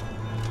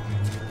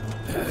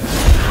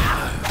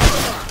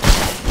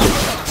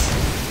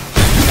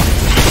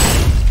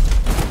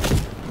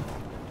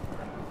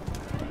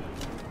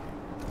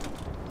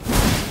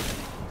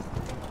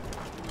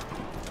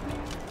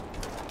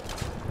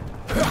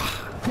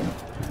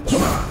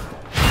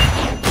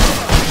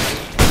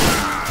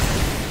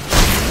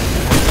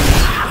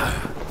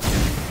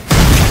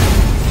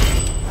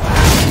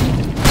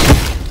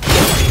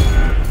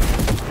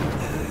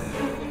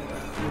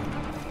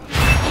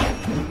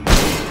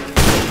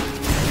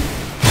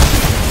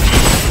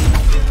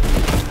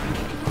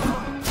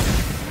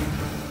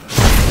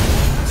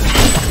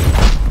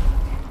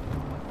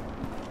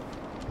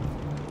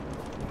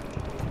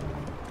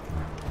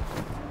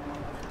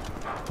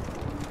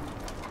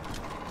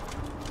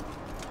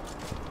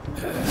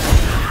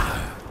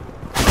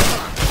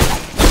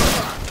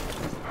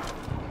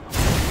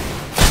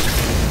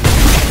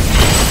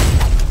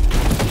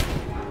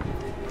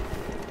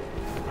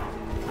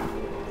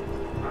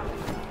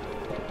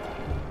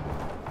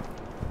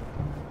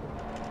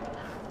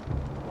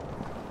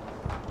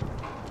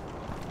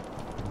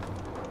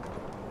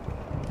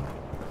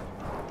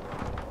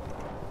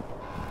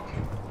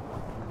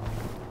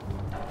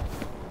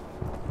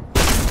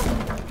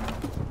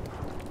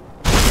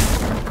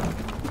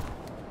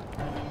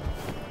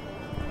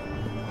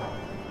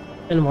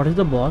 And what is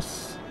the boss?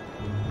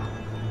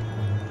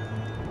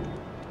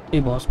 ये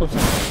बॉस कौन सा?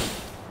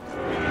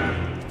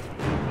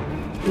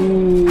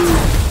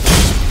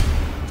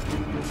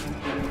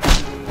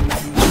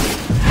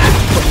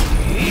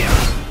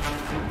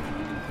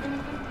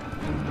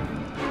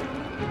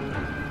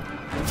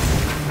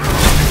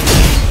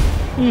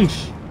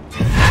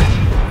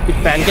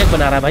 पैनकेक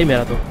बना रहा है भाई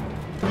मेरा तो।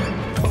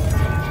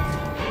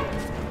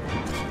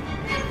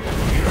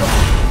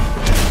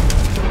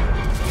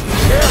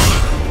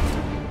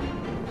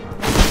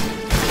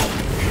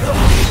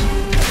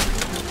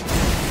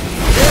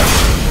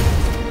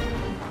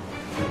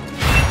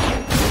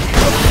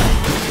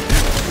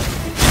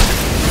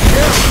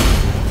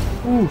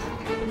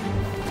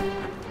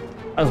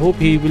 I hope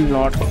he will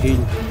not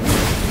heal.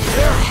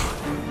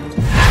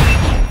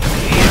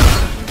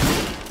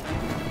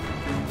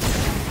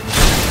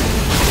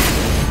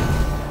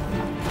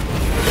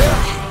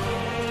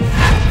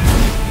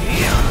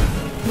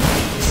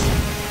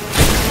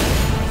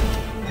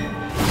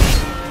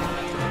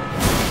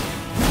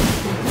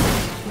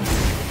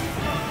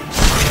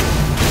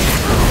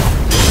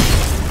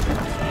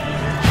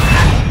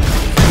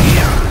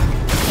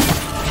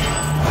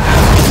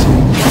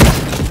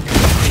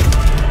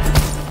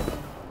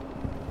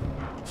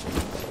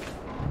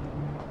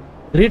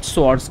 Great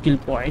sword skill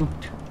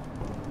point.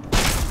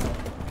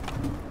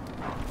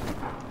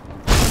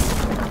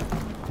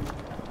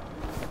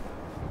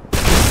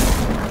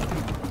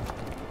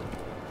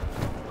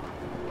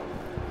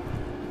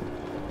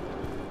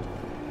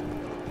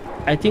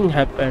 I think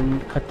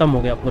happened खत्म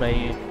हो गया पूरा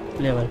ये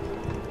लेवल।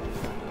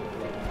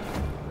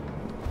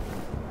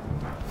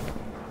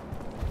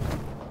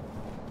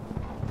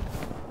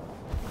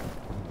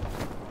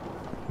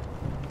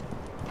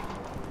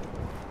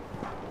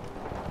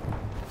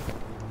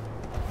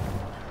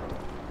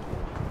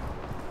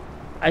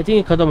 आई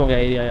थिंक खत्म हो गया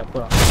एरिया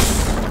पूरा।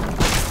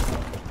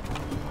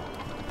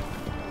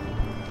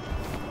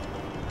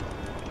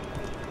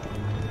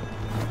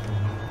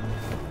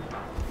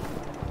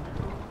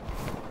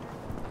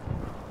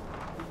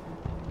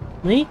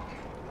 नहीं,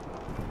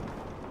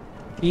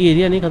 ये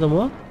एरिया नहीं खत्म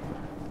हुआ।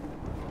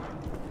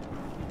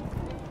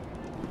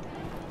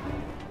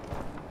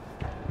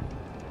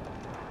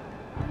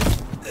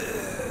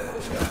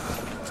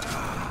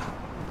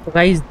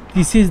 Guys,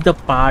 this is the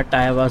part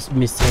I was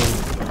missing.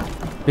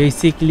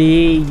 Basically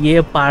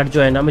ये पार्ट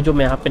जो है ना, मैं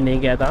यहाँ पे नहीं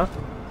गया था,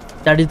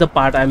 that is the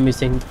part I am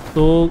missing.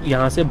 तो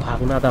यहाँ से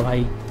भागना था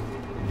भाई।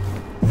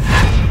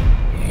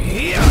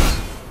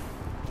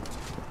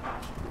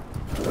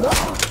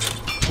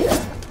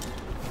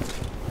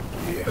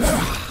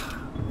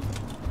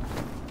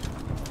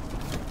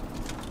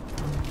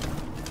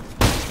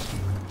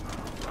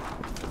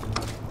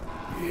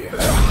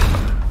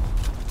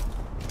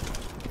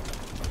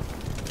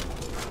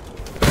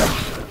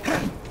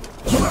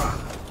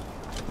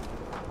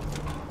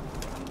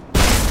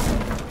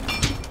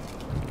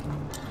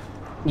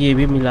 ये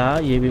भी मिला,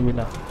 ये भी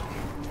मिला।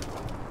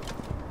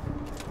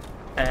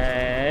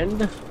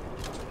 एंड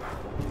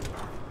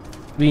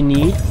वी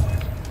नीड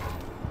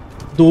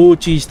 2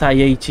 चीज था,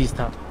 यही चीज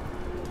था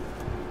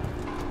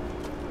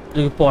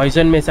जो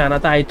पॉइजन में से आना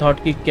था। आई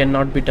थॉट कि कैन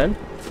नॉट बी डन,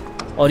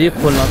 और ये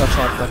खोलना था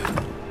shortcut.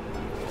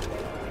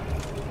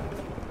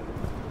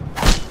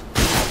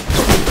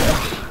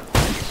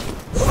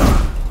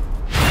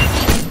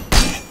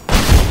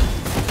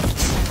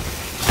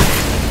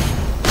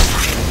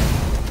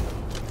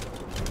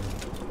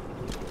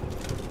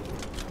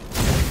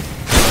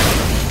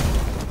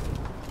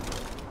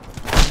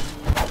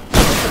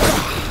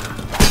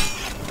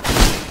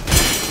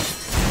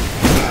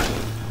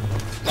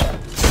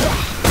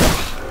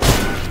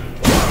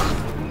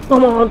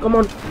 Come on, come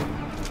on.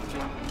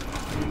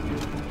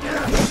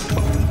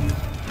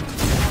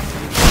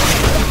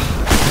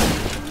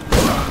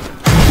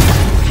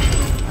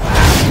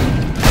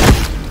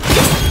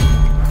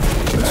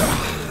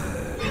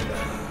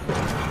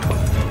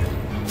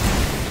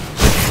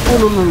 Oh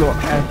no, I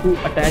have to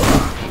attack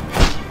him.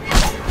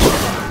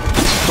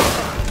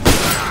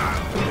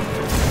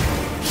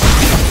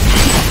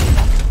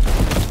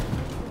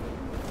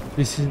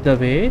 This is the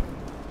way.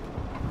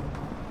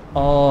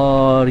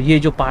 और ये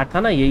जो पार्ट था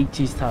ना, यही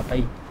चीज था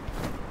भाई।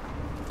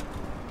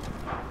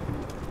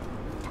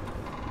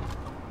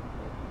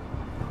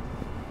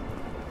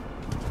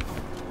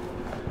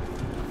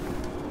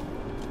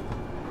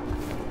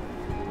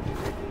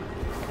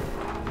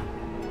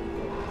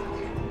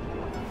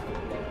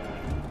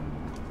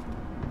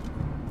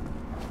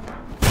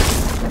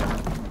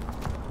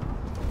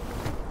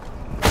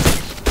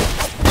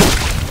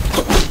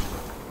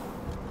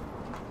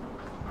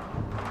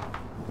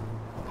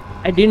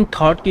 आई डिडंट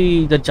थॉट कि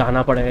इधर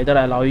जाना पड़ेगा, इधर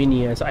अलाउ ही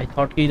नहीं है। आई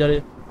थॉट कि इधर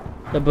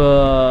जब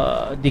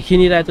दिख ही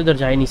नहीं रहा है तो इधर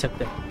जा ही नहीं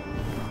सकते।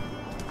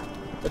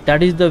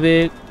 That is the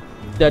way,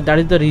 that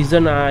is the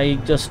reason I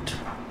just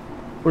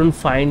couldn't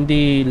find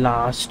the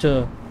last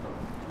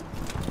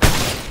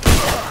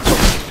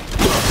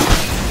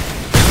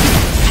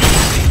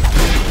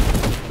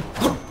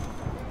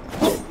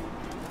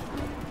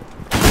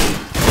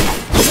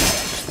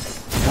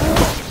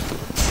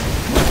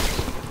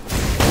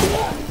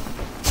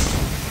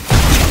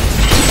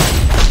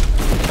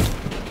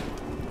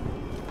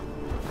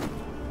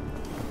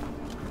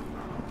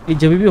ये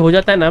जब भी हो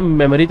जाता है ना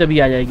मेमोरी तभी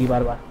आ जाएगी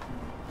बार बार।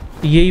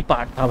 यही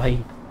पार्ट था भाई,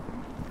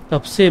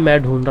 तब से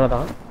मैं ढूंढ रहा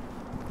था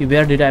कि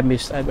where did I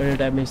miss, where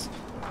did I miss.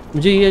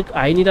 मुझे ये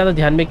आ ही नहीं रहा था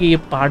ध्यान में कि ये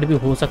पार्ट भी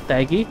हो सकता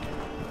है कि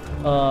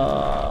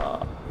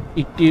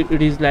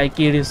it is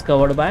like it is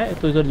covered by,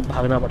 तो इधर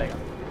भागना पड़ेगा।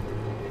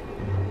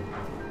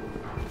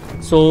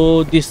 So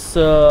this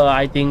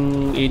I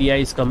think area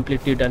is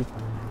completely done.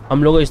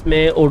 हम लोग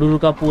इसमें ओडुर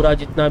का पूरा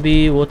जितना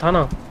भी वो था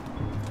ना,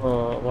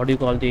 what do you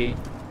call the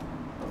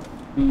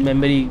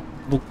memory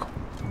book.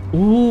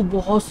 Oh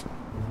boss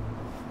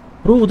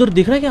bro, उधर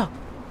दिख रहा है क्या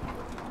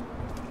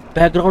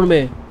बैकग्राउंड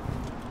में?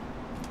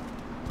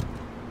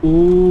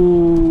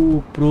 ओह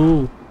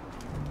ब्रो,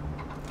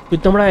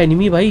 इतना बड़ा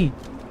एनिमी भाई।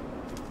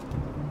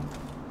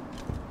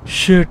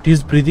 Shit, he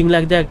is breathing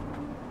like that.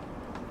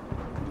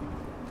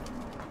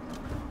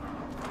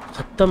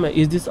 खत्म है।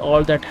 Is this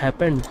all that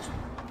happened?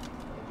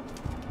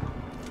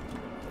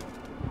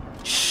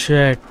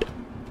 Shit,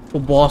 वो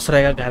बॉस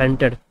रहेगा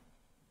गारंटेड।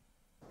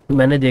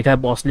 मैंने देखा है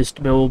बॉस लिस्ट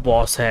में वो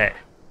बॉस है,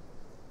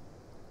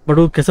 बट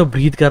वो कैसा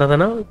ब्रीथ कर रहा था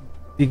ना,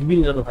 दिख भी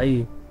नहीं रहा था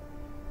भाई।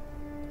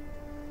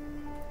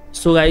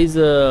 So guys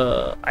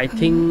I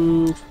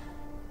think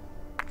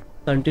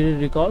continue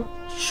recall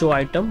show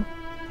item.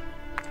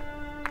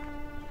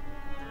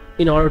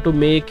 In order to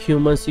make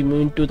humans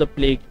immune to the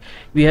plague,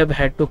 we have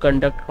had to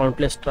conduct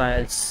countless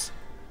trials.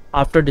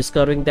 After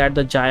discovering that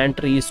the giant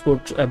trees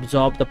could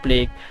absorb the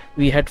plague,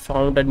 we had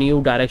found a new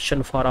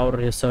direction for our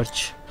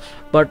research.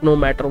 But no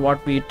matter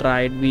what we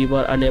tried, we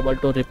were unable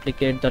to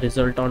replicate the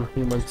result on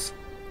humans.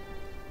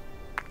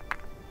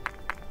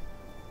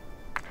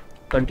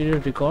 Continue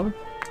recall.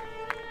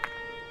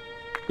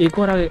 एक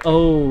और आगे।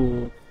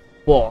 ओह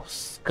boss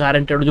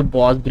guaranteed, जो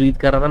boss breathe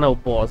कर रहा था ना वो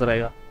boss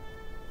रहेगा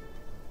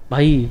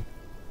भाई।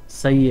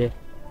 सही है।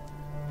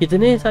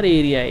 कितने सारे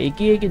एरिया है, एक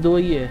ही है कि दो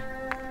ही है?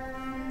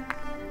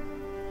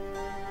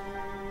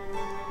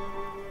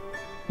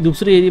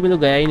 दूसरे एरिया में तो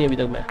गया ही नहीं अभी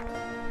तक मैं,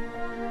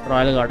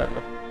 रॉयल गार्डन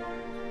में।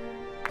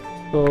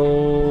 तो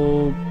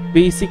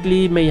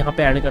बेसिकली मैं यहाँ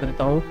पे ऐड कर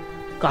देता हूँ,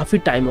 काफ़ी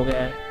टाइम हो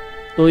गया है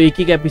तो एक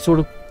ही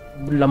एपिसोड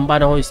लंबा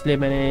ना हो इसलिए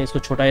मैंने इसको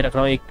छोटा ही रख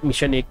रहा हूँ, एक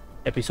मिशन एक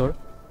एपिसोड।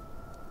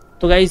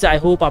 तो गाइज आई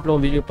होप आप लोगों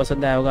को वीडियो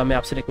पसंद आया होगा। मैं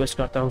आपसे रिक्वेस्ट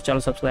करता हूँ चैनल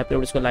सब्सक्राइब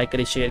करिए, इसको लाइक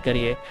करिए, शेयर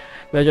करिए।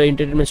 मैं जो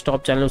इंटरटेनमेंट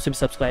स्टॉप चैनल उसे भी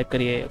सब्सक्राइब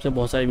करिए, उससे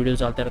बहुत सारी वीडियोस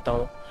डालते रहता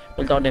हूँ।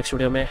 मिलता हूँ नेक्स्ट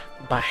वीडियो में,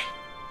 बाय।